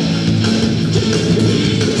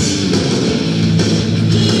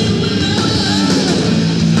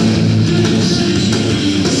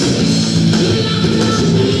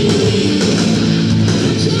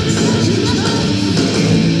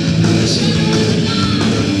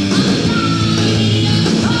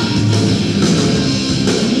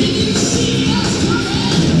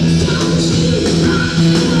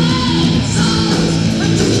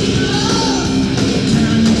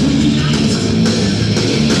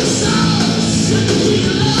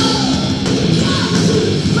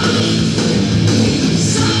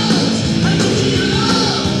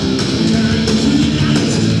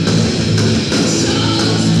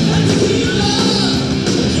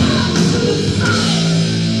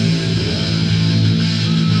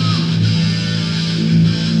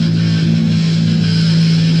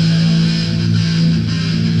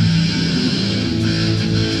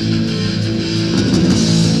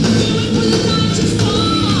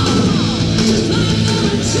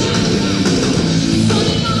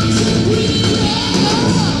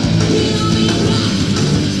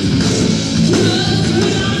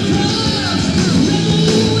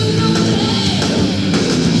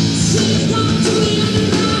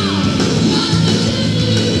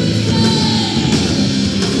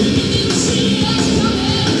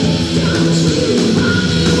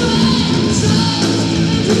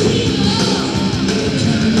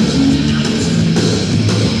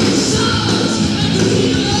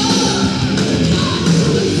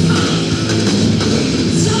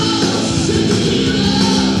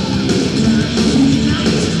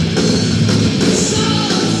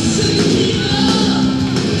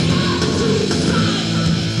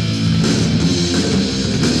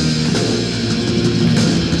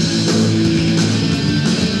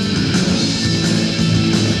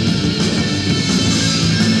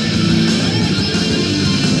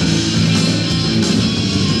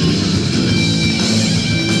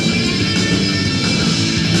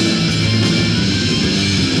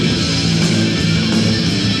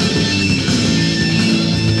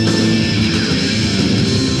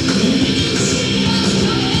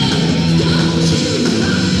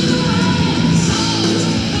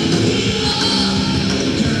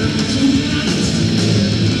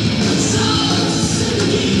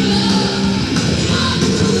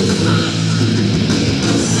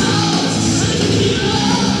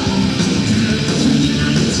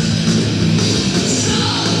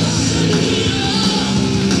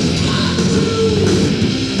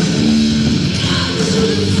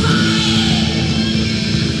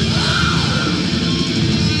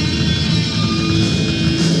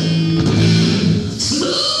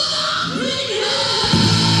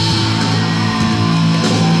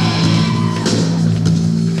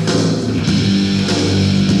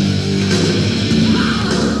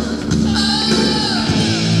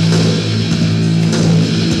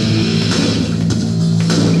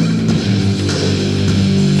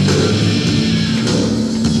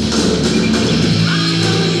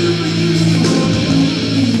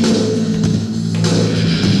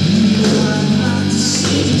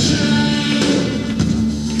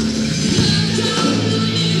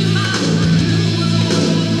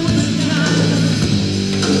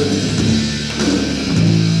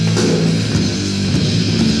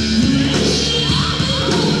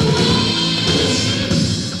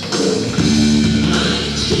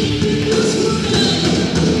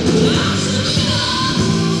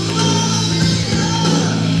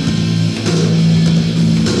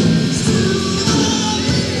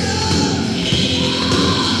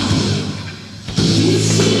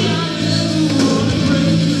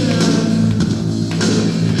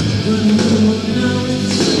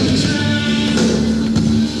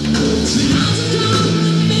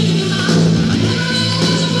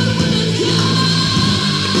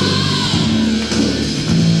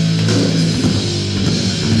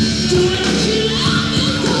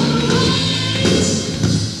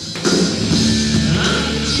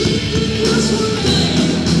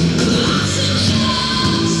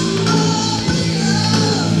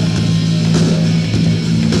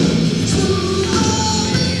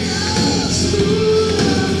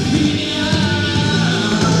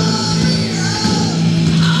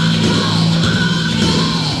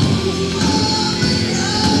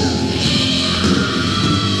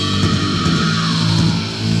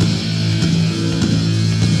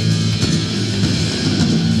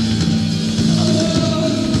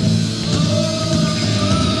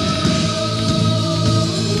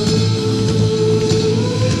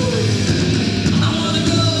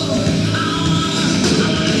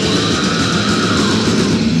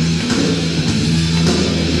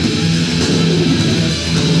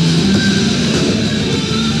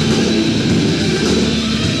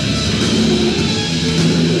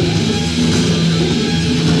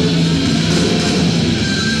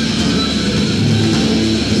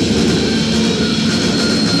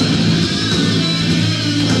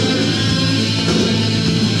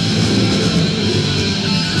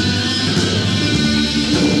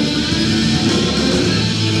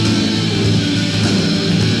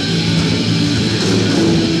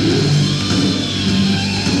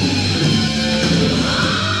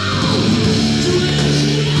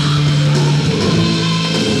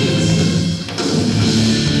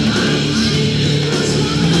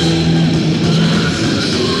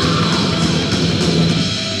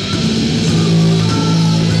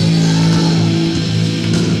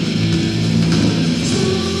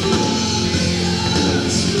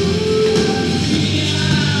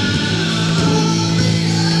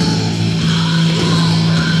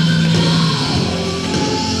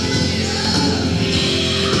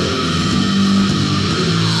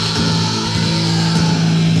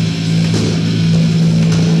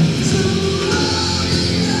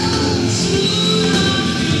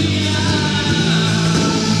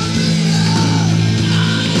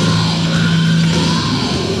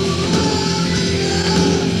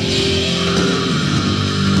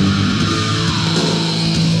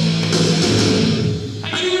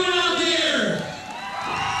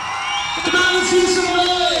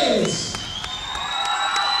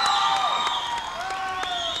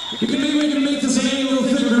 Maybe we can make this an annual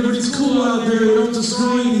thing. Everybody's cool out there. We don't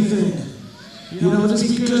destroy anything. You know,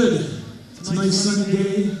 just be good. It's a nice sunny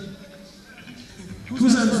day.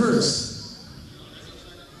 Who's on first?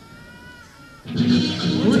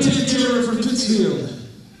 We're Tantara from Pittsfield.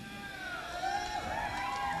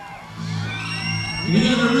 We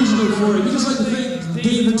got an original for you. We just like to thank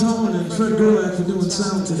David Tone and Fred Gerlach for doing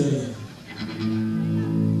sound today.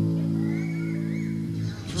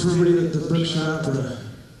 For everybody at the Berkshire Opera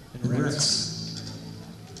and Rex.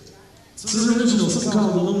 This is an original, something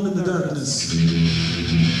called Alone in the Darkness.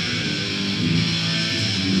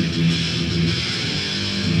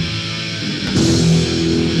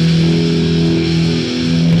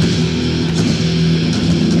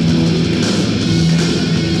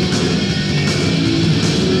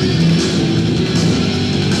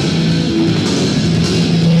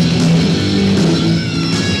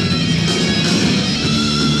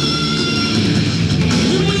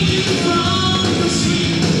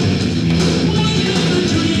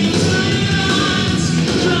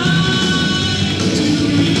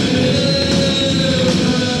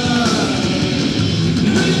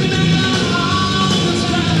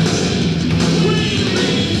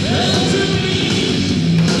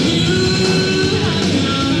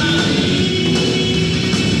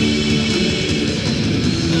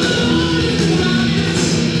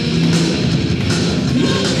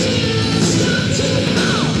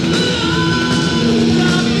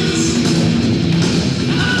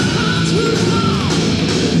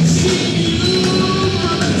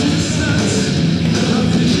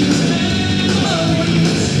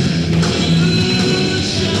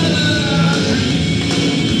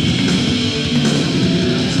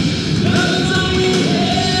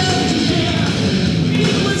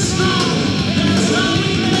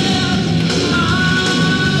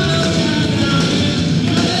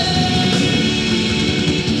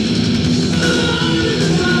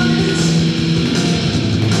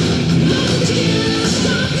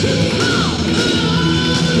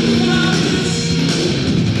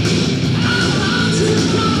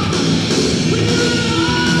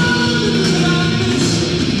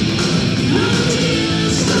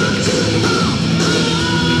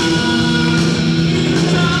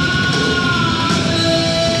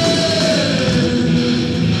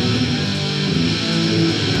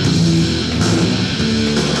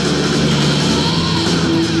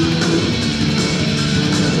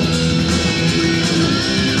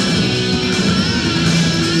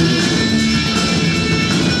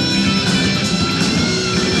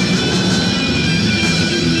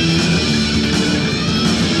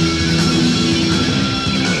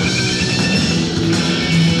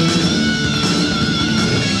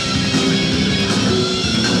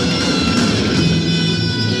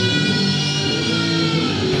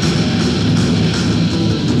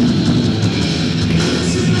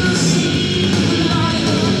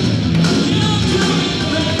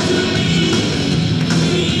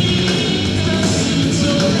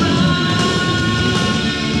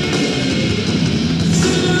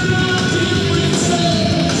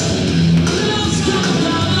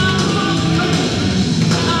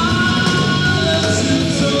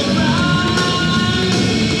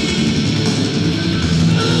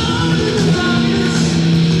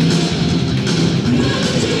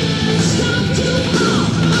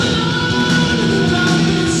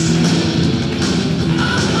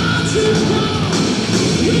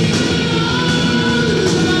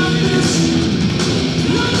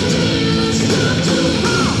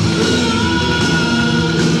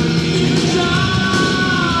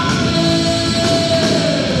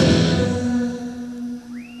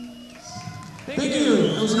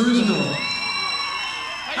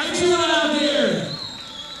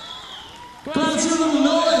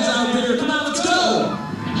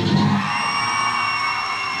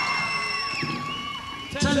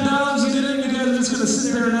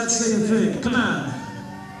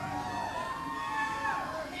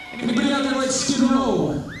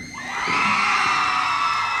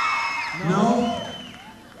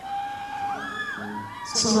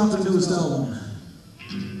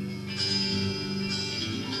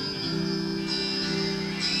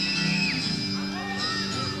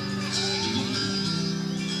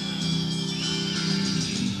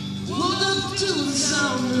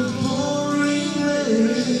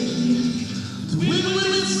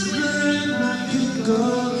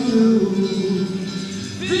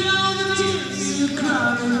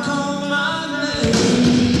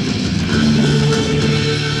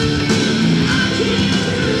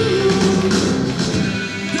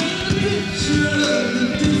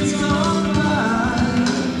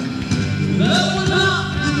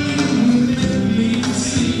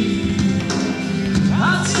 See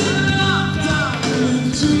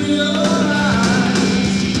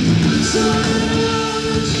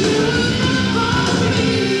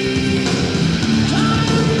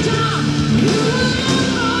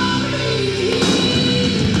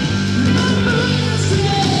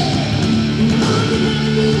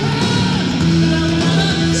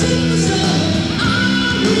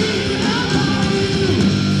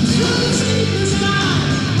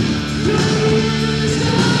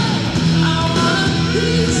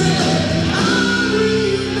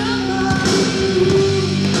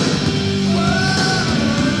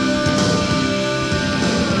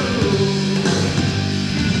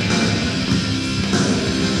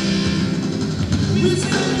We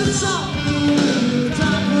spend the song when the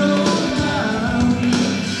top rolled down.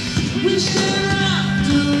 We stand out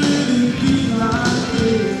to really be like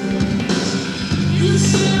this. You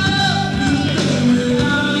sit up, you play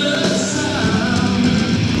without a sound.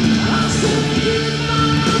 I said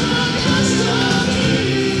goodbye, my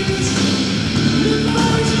customers. Live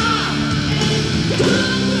for his mouth,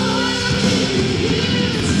 done for your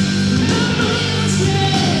kids. Never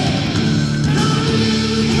stay, not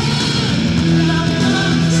really care. Not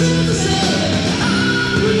to say, I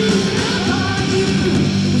remember you.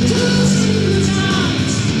 To the sleepless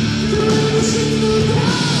nights, through every single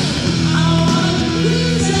day. I wanna be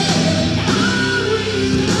said, I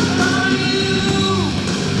remember you.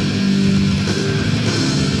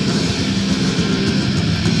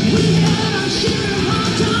 We had our share of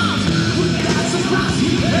hard times, but that's the price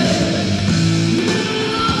we paid.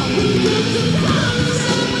 Now we get the promise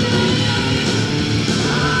that we made.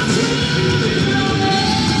 I tell you,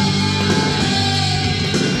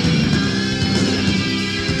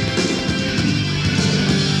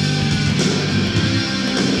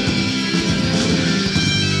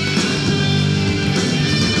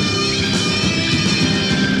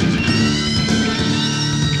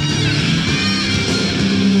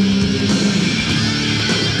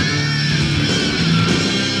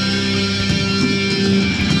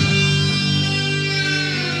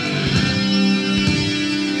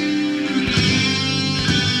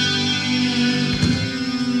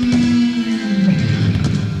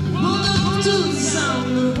 welcome to the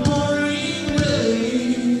sound of pouring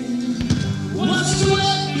rain. Once you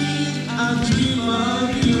let me, I dream of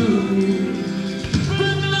you.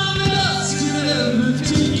 But none of us can ever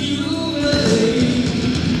take you away.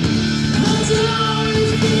 'Cause it'll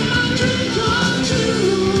always be my dream come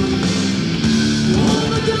true. Oh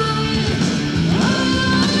my darling,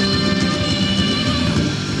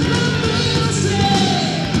 let me say,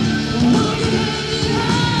 walking hand in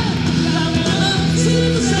hand, I've never seen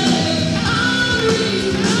the same. I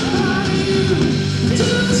remember you to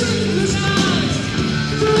the sleepless nights,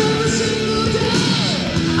 through every single day.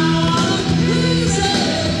 I wanna hear you say,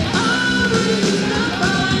 I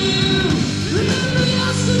remember you. Remember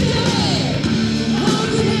yesterday,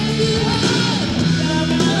 walking hand in hand, I've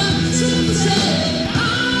never seen the same. I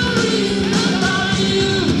remember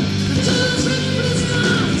you to the sleepless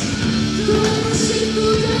nights, through every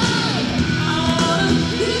single day. I wanna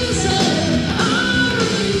hear you say, I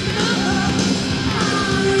remember.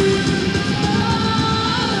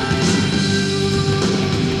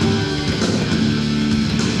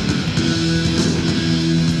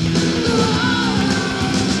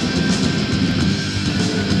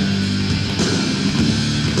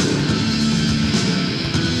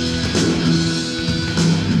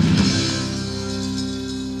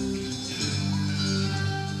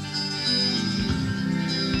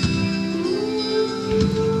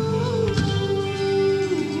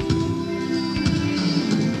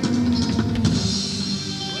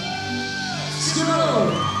 Skip-o!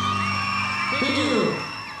 Thank you.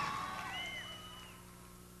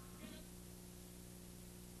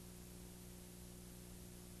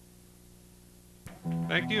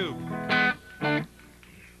 Thank you.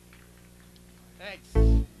 Thanks. All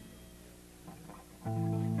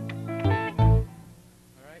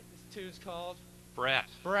right, this tune's called Brat.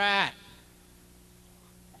 Brat.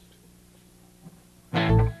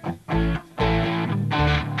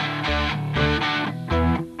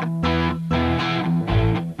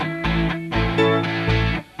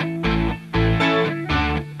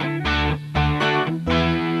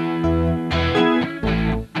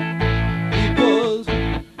 It was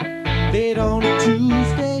late on a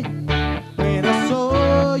Tuesday when I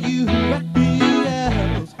saw you at the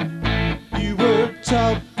house. You were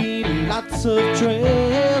talking lots of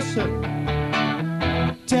trash,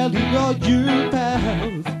 telling all your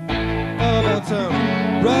pals about some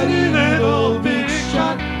ruddy little big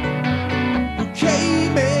shot who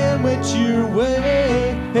came and went your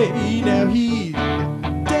way. Hey, now he's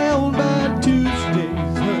down by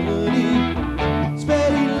Tuesdays, honey,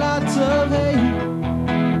 spreading lots of hate.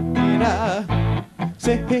 And I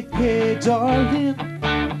say, hey, hey, darling,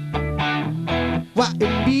 why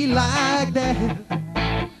it be like that?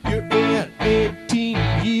 You're an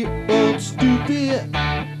 18-year-old stupid,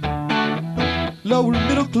 lower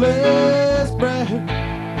middle class brat.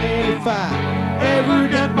 And if I ever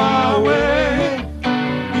get my way,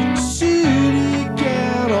 you should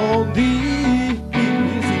count on these.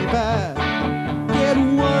 If I get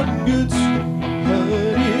one good swing,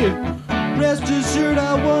 honey, rest assured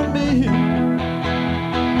I won't miss.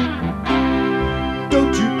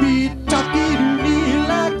 Don't you be talking to me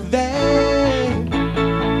like that.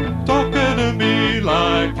 Talking to me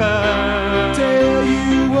like that. Tell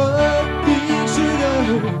you what, big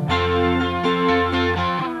sugar,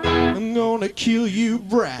 I'm gonna kill you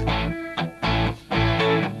bright.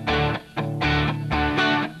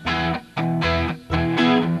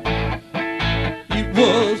 It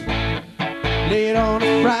was late on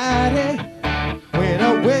a Friday when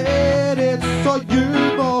I went and saw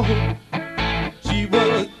your mom. She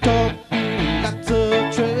was talking lots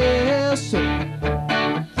of trash,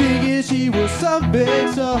 thinking she was some big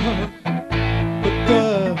star. But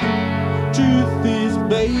the truth is,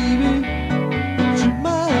 baby, that your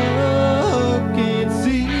mom can't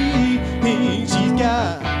see. She's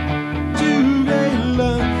got two great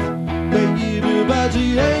lungs, baby, but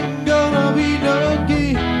she ain't gonna be no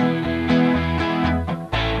king.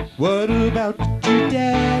 What about your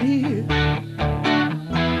daddy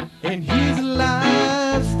and his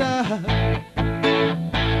lifestyle?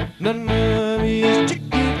 None of his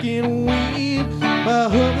chicken can win. I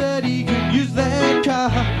hope that he can use that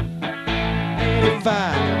car. And if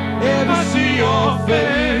I ever see your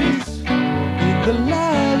face in the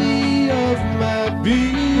lobby of my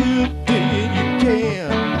building, you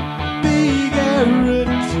can be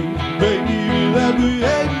guaranteed, baby, that we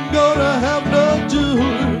ain't gonna have no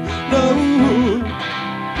joy. No,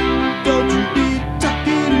 don't you be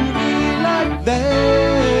talking to me like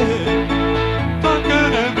that. Talking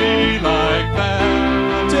to me like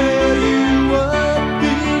that. Tell you what,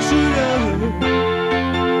 big sugar,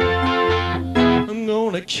 I'm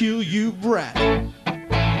gonna kill you bright.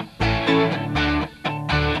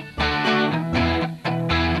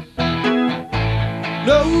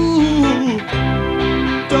 No,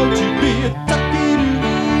 don't you be talking to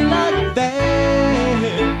me like that.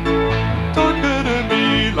 Talking to me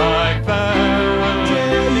like that.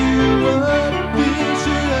 Tell you what, big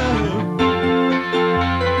sugar,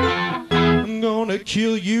 I'm gonna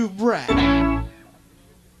kill you bright.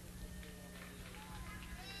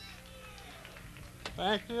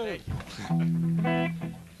 Thank you.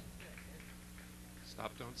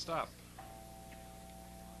 Stop, don't stop.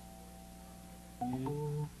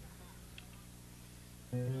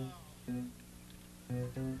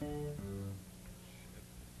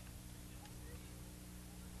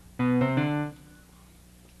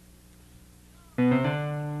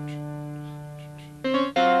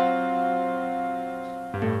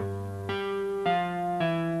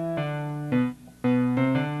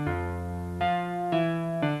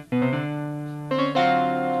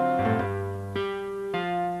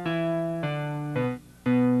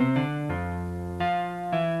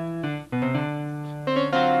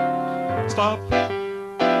 Stop,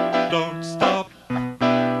 don't stop,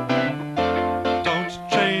 don't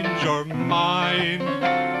change your mind.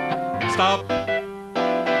 Stop,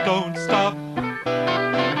 don't stop,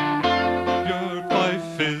 your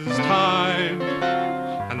life is time.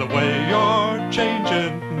 And the way you're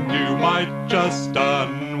changing, you might just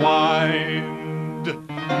unwind.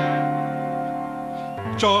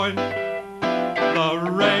 Join the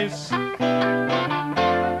race,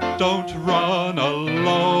 don't run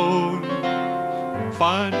alone.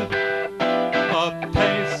 Find a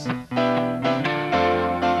pace,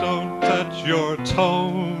 don't touch your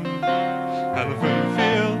tone. And if you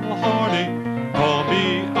feel horny, call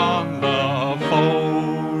me on the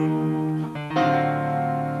phone.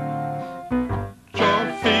 Your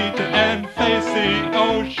feet and face the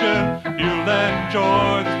ocean, you'll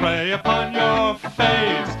enjoy the spray upon your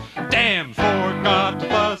face. Damn, forgot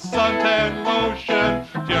the suntan lotion.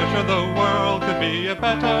 You're sure the world could be a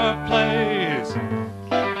better place.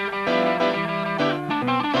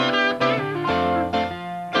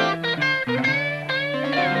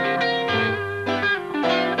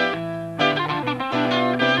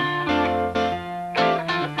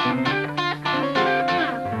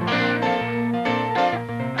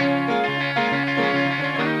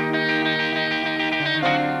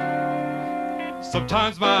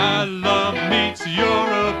 Sometimes my love meets your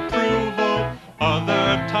approval,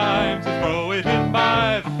 other times I throw it in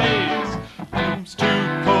my face. Room's too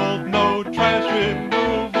cold, no trash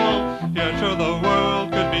removal. Yeah, sure the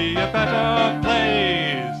world could be a better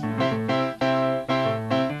place.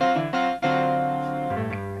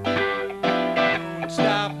 Don't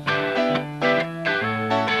stop.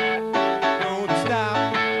 Don't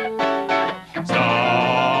stop. Stop.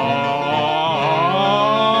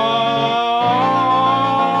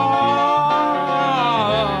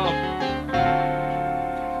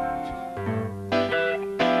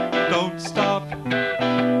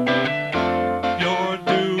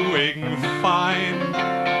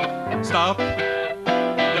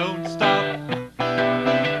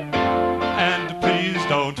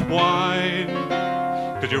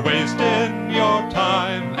 your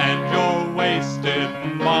time and you're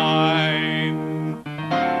wasting mine.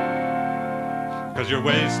 'Cause you're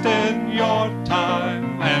wasting your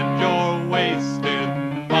time and you're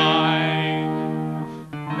wasting mine.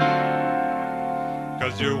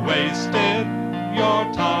 'Cause you're wasting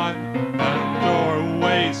your time and you're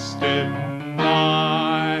wasting mine.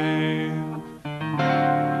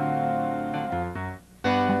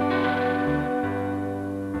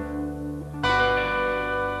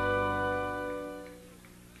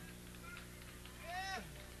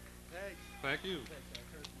 Thank you.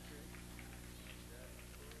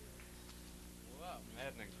 Wow,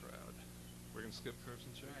 maddening crowd. We're gonna skip curves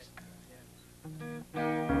and checks.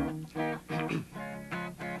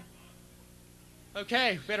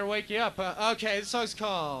 Okay, better wake you up. Okay, this song's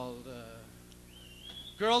called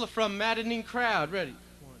Girl from Maddening Crowd. Ready?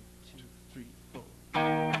 1, 2, 3, 4.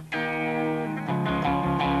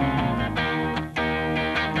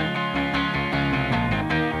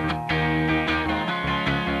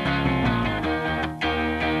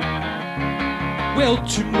 Well,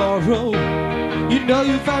 tomorrow, you know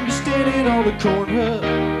you'll find me standing on the corner,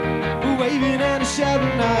 waving and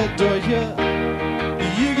shouting, I adore you.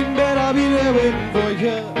 You can bet I'll be there waiting for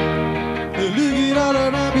you. Looking all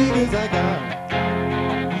around because I got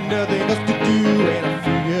nothing else to do, and I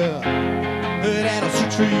figure that I'll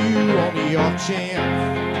search for you on the off chance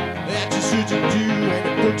that you're searching too, and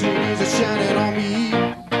the 13 years are shining on me.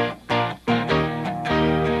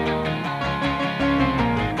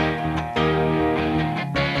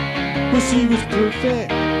 Well, she was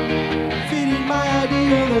perfect, fitting my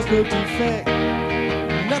ideal, there's no defect.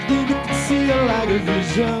 Nothing to conceal like a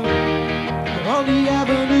vision on the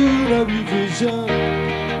avenue of revision.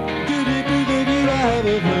 Could it be the view I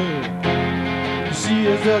ever heard? She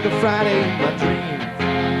is like a Friday in my dream,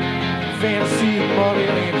 fantasy of morning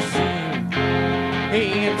and a scene.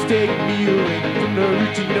 And it's taking me away from the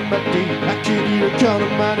routine of my day. I can hear her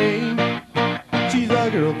calling my name. She's a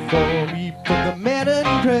girl for me from the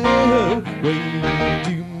maddening crowd, waiting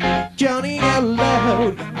to me, counting out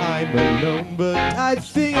loud. I'm alone, but I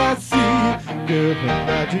think I see a girl from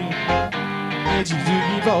my dream, and she's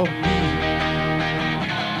looking for me.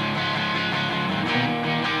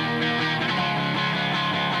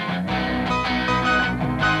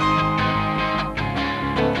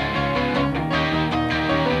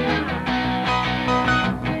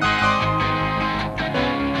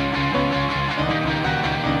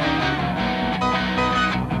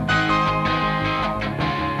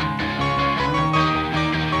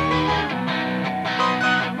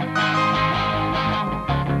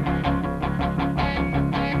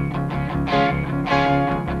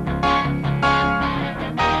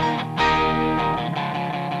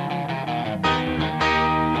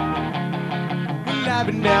 I've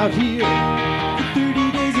been out here for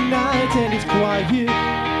 30 days and nights, and it's quiet.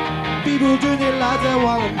 People turn their lights out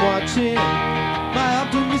while I'm watching. My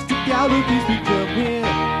optimistic outlook is becoming.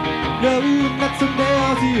 No, not someday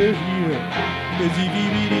I'll see her here. 'Cause if you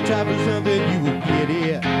really try for something, you will get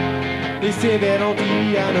it. They say that on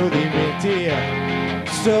TV, I know they meant it.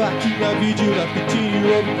 So I keep my vigil, I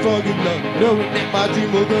continue open for good luck, knowing that my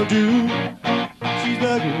dream will come true. She's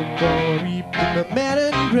looking for me from the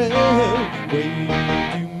maddening crowd, waiting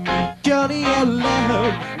to meet Johnny out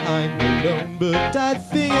loud. I'm alone, but I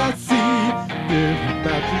think I see girl in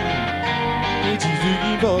my dream, and she's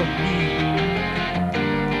looking for me,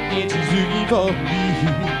 and she's looking for me,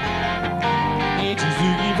 and she's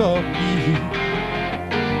looking for me,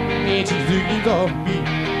 and she's looking for me.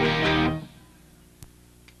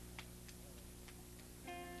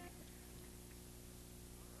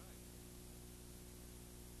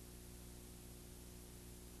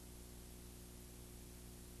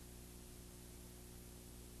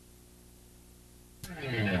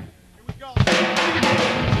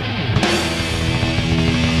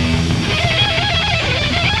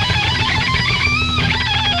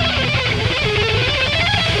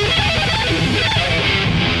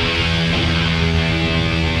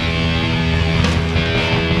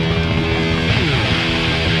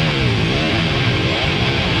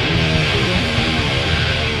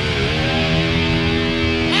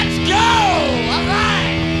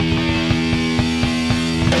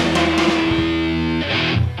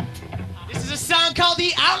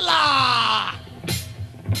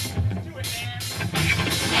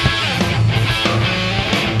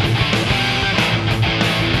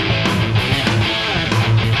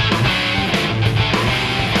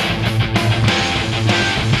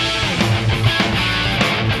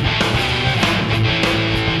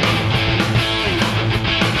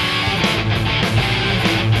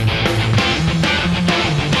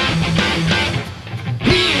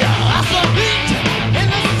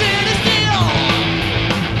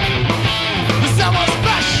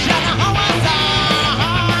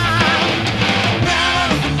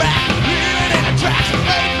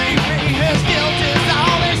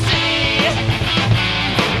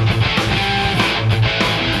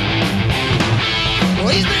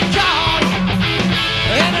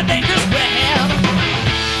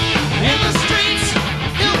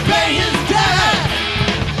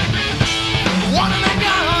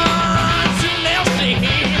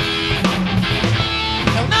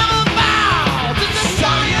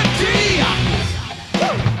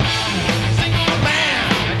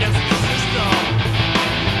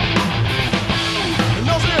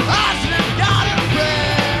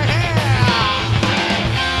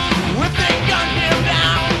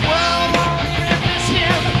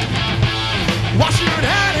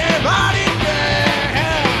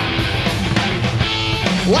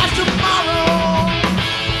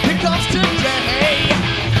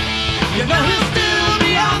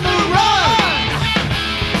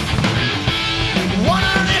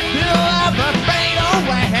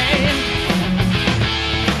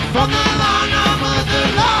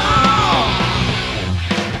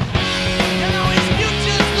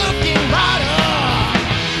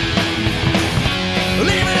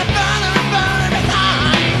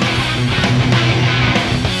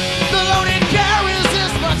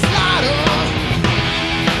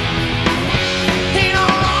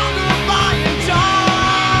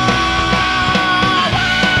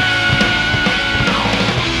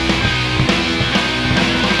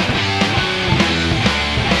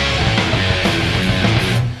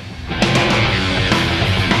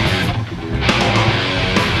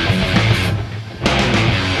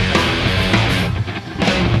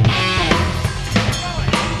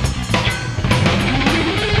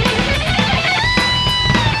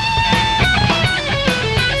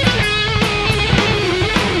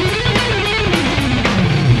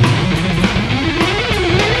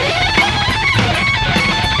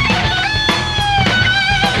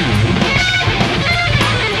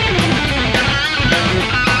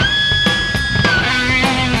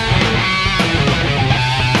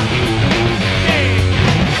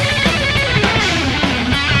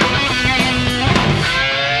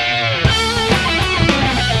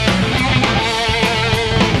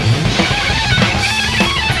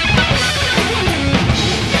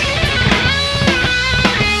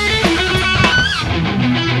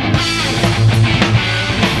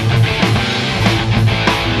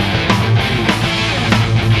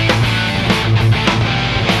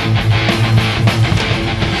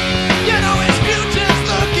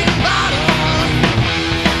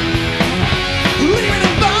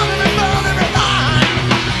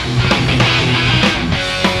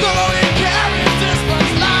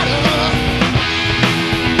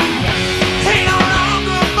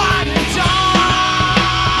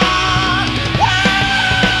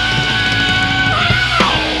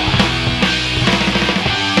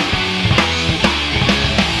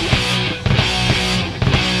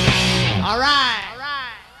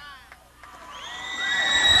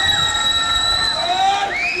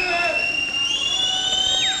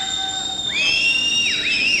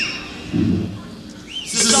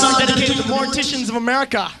 Congregations of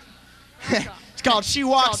America. It's called She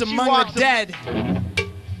Walks Among the Dead.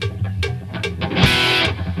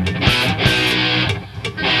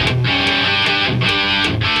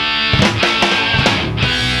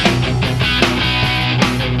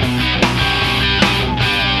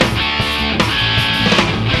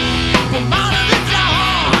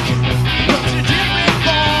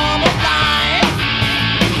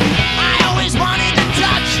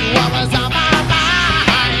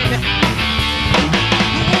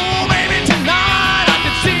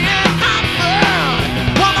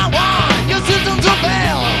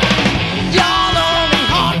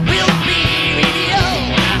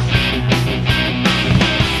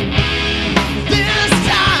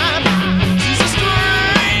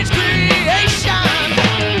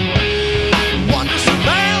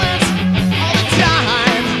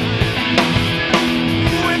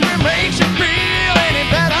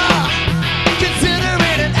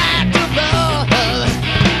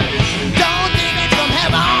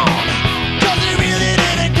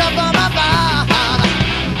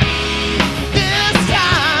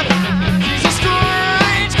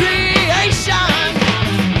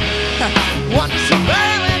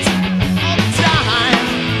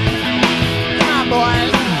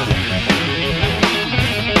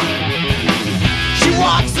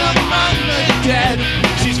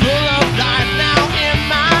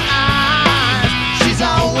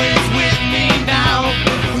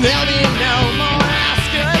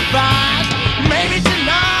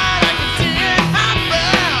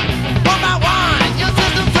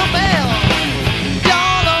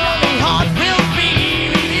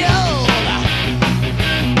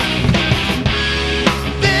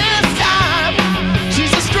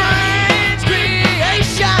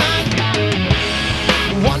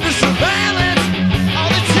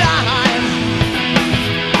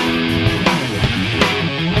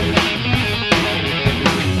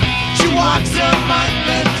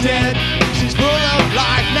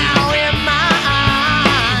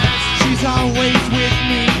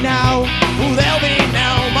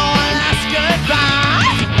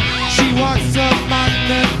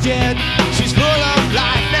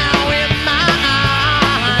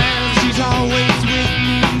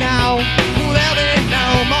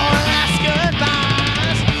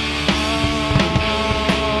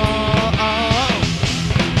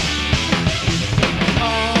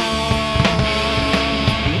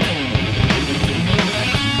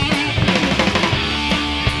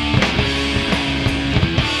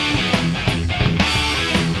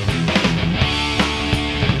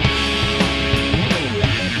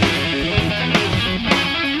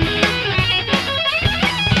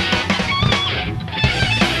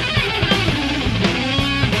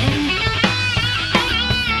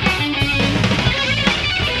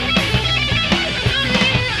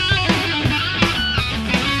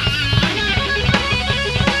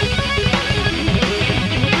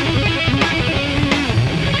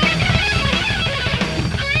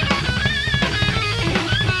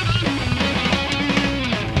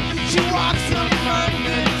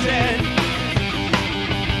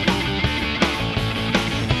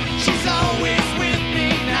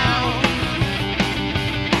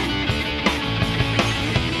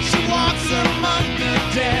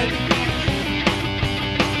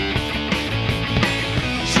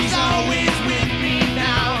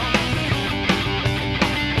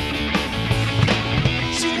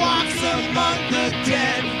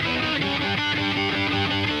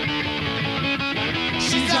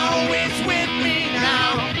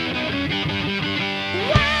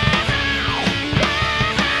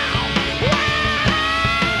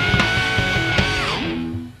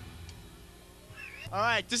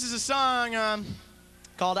 This is a song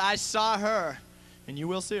called I Saw Her, and you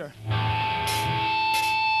will see her.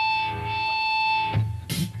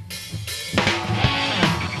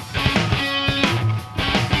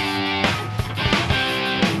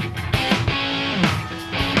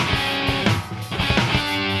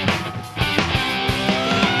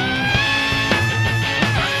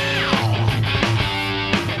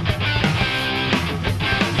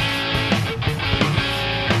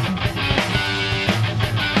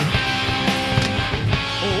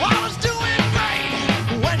 I was doing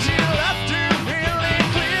great when she left.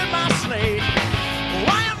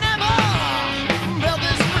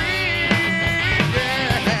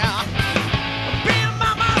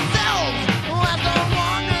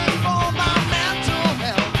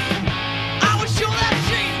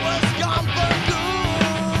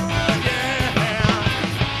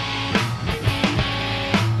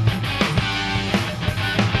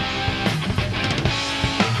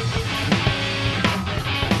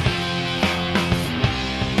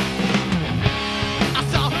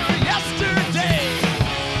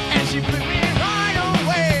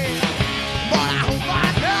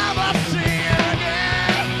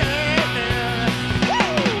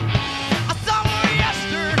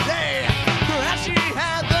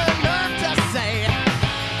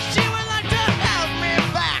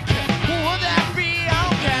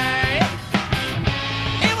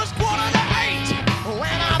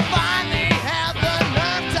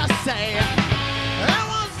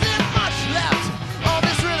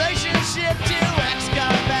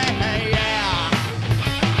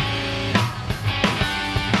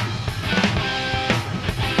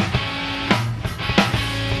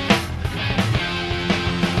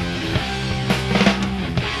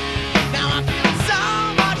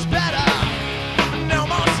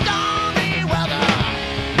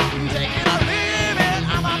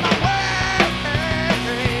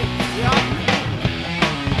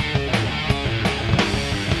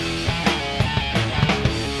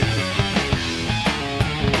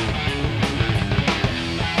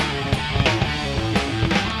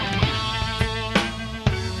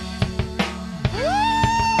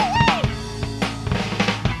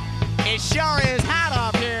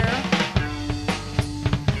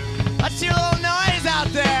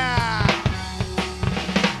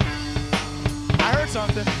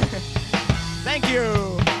 Thank you.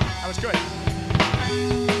 That was good.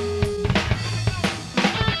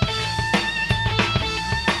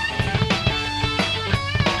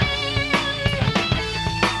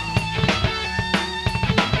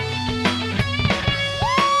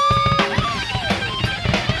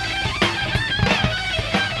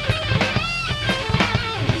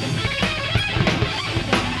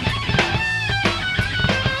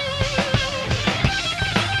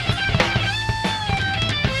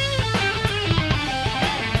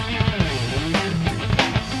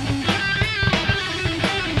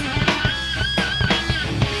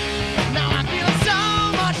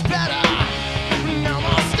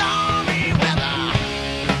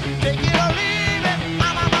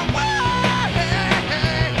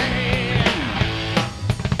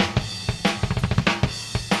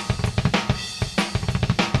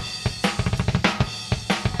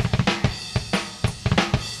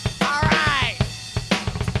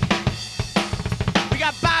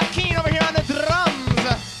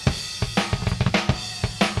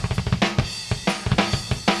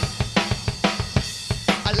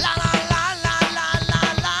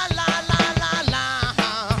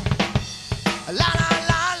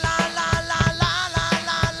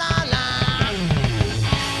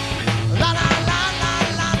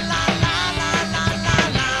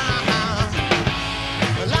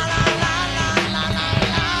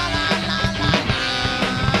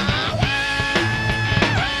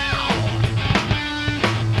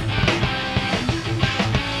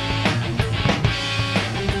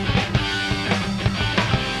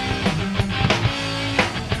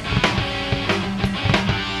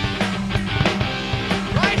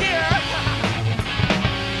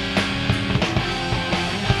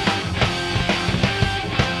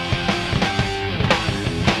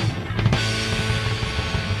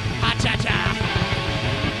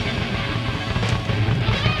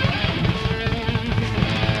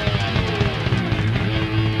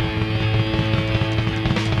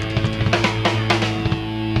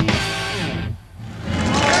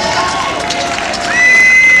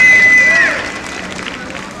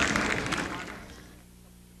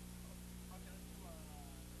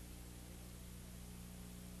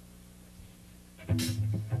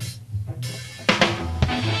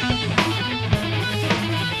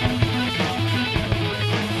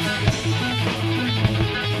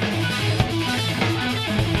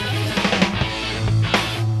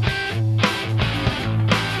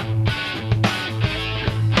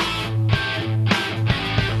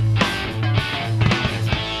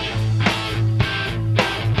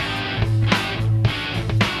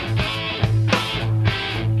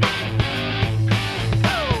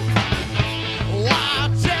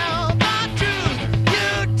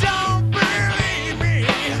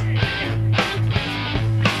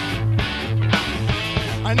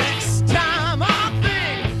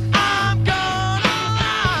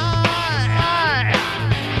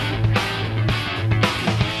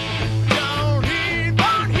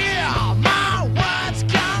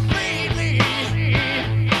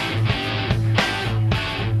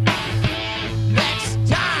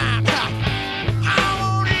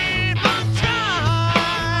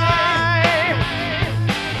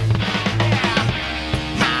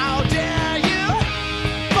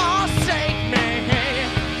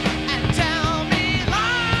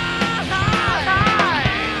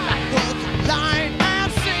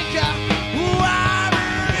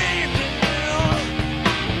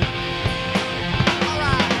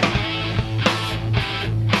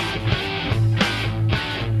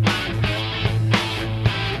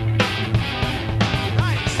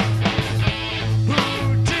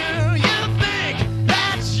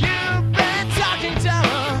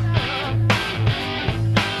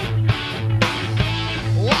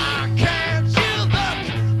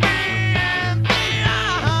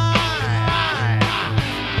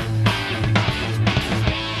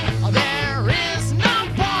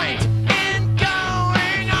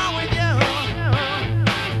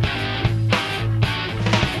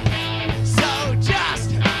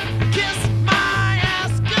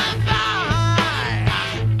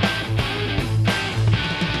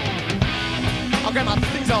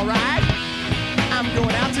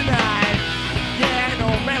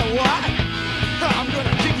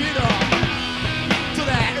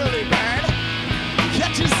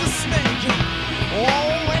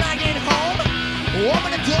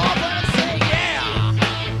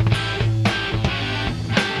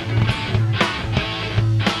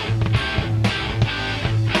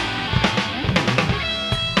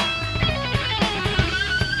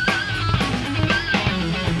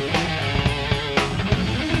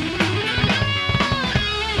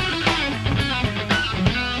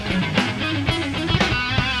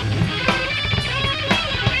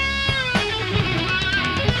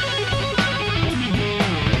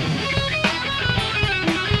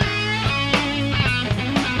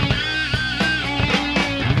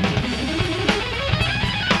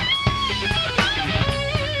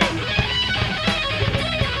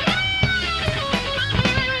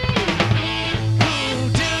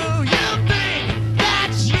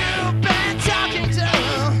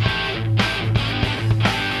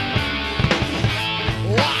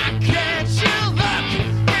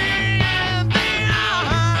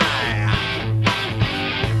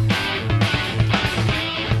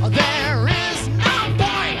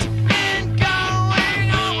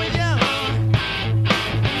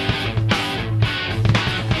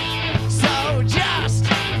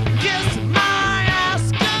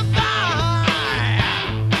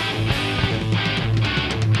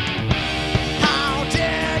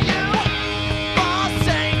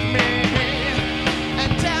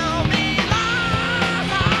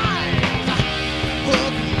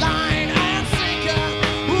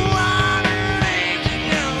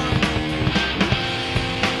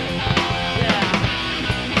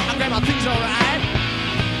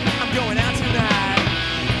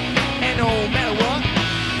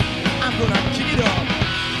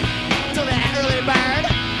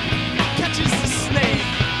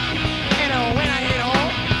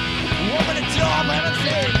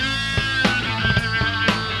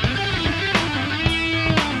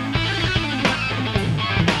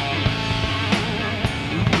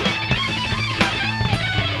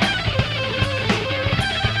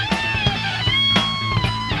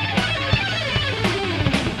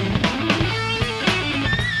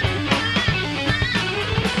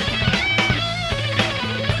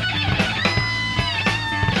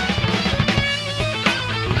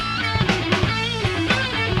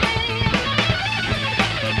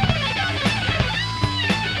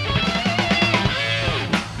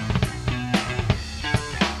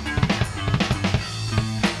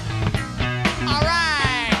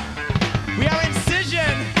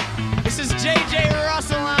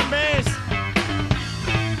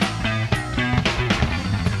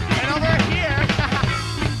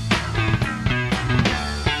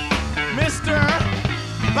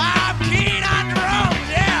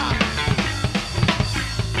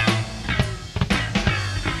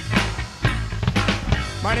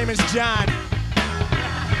 name is John.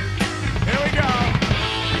 Here we go.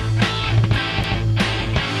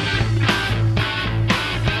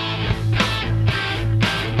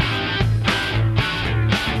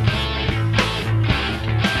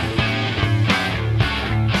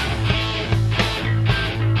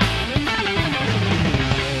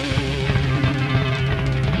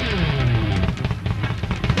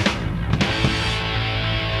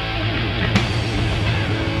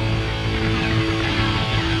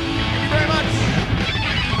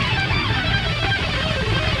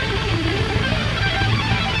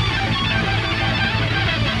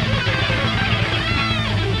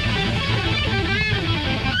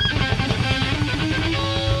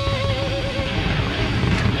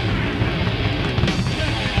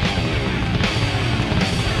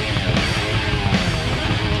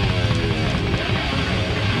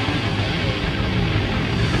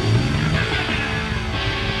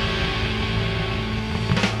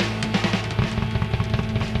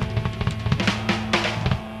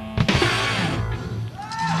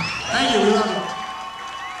 Thank you, we love it.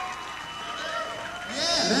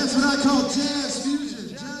 Yeah, that's what I call jazz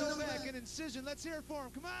fusion. John Novak and Incision, let's hear it for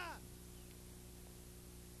him. Come on.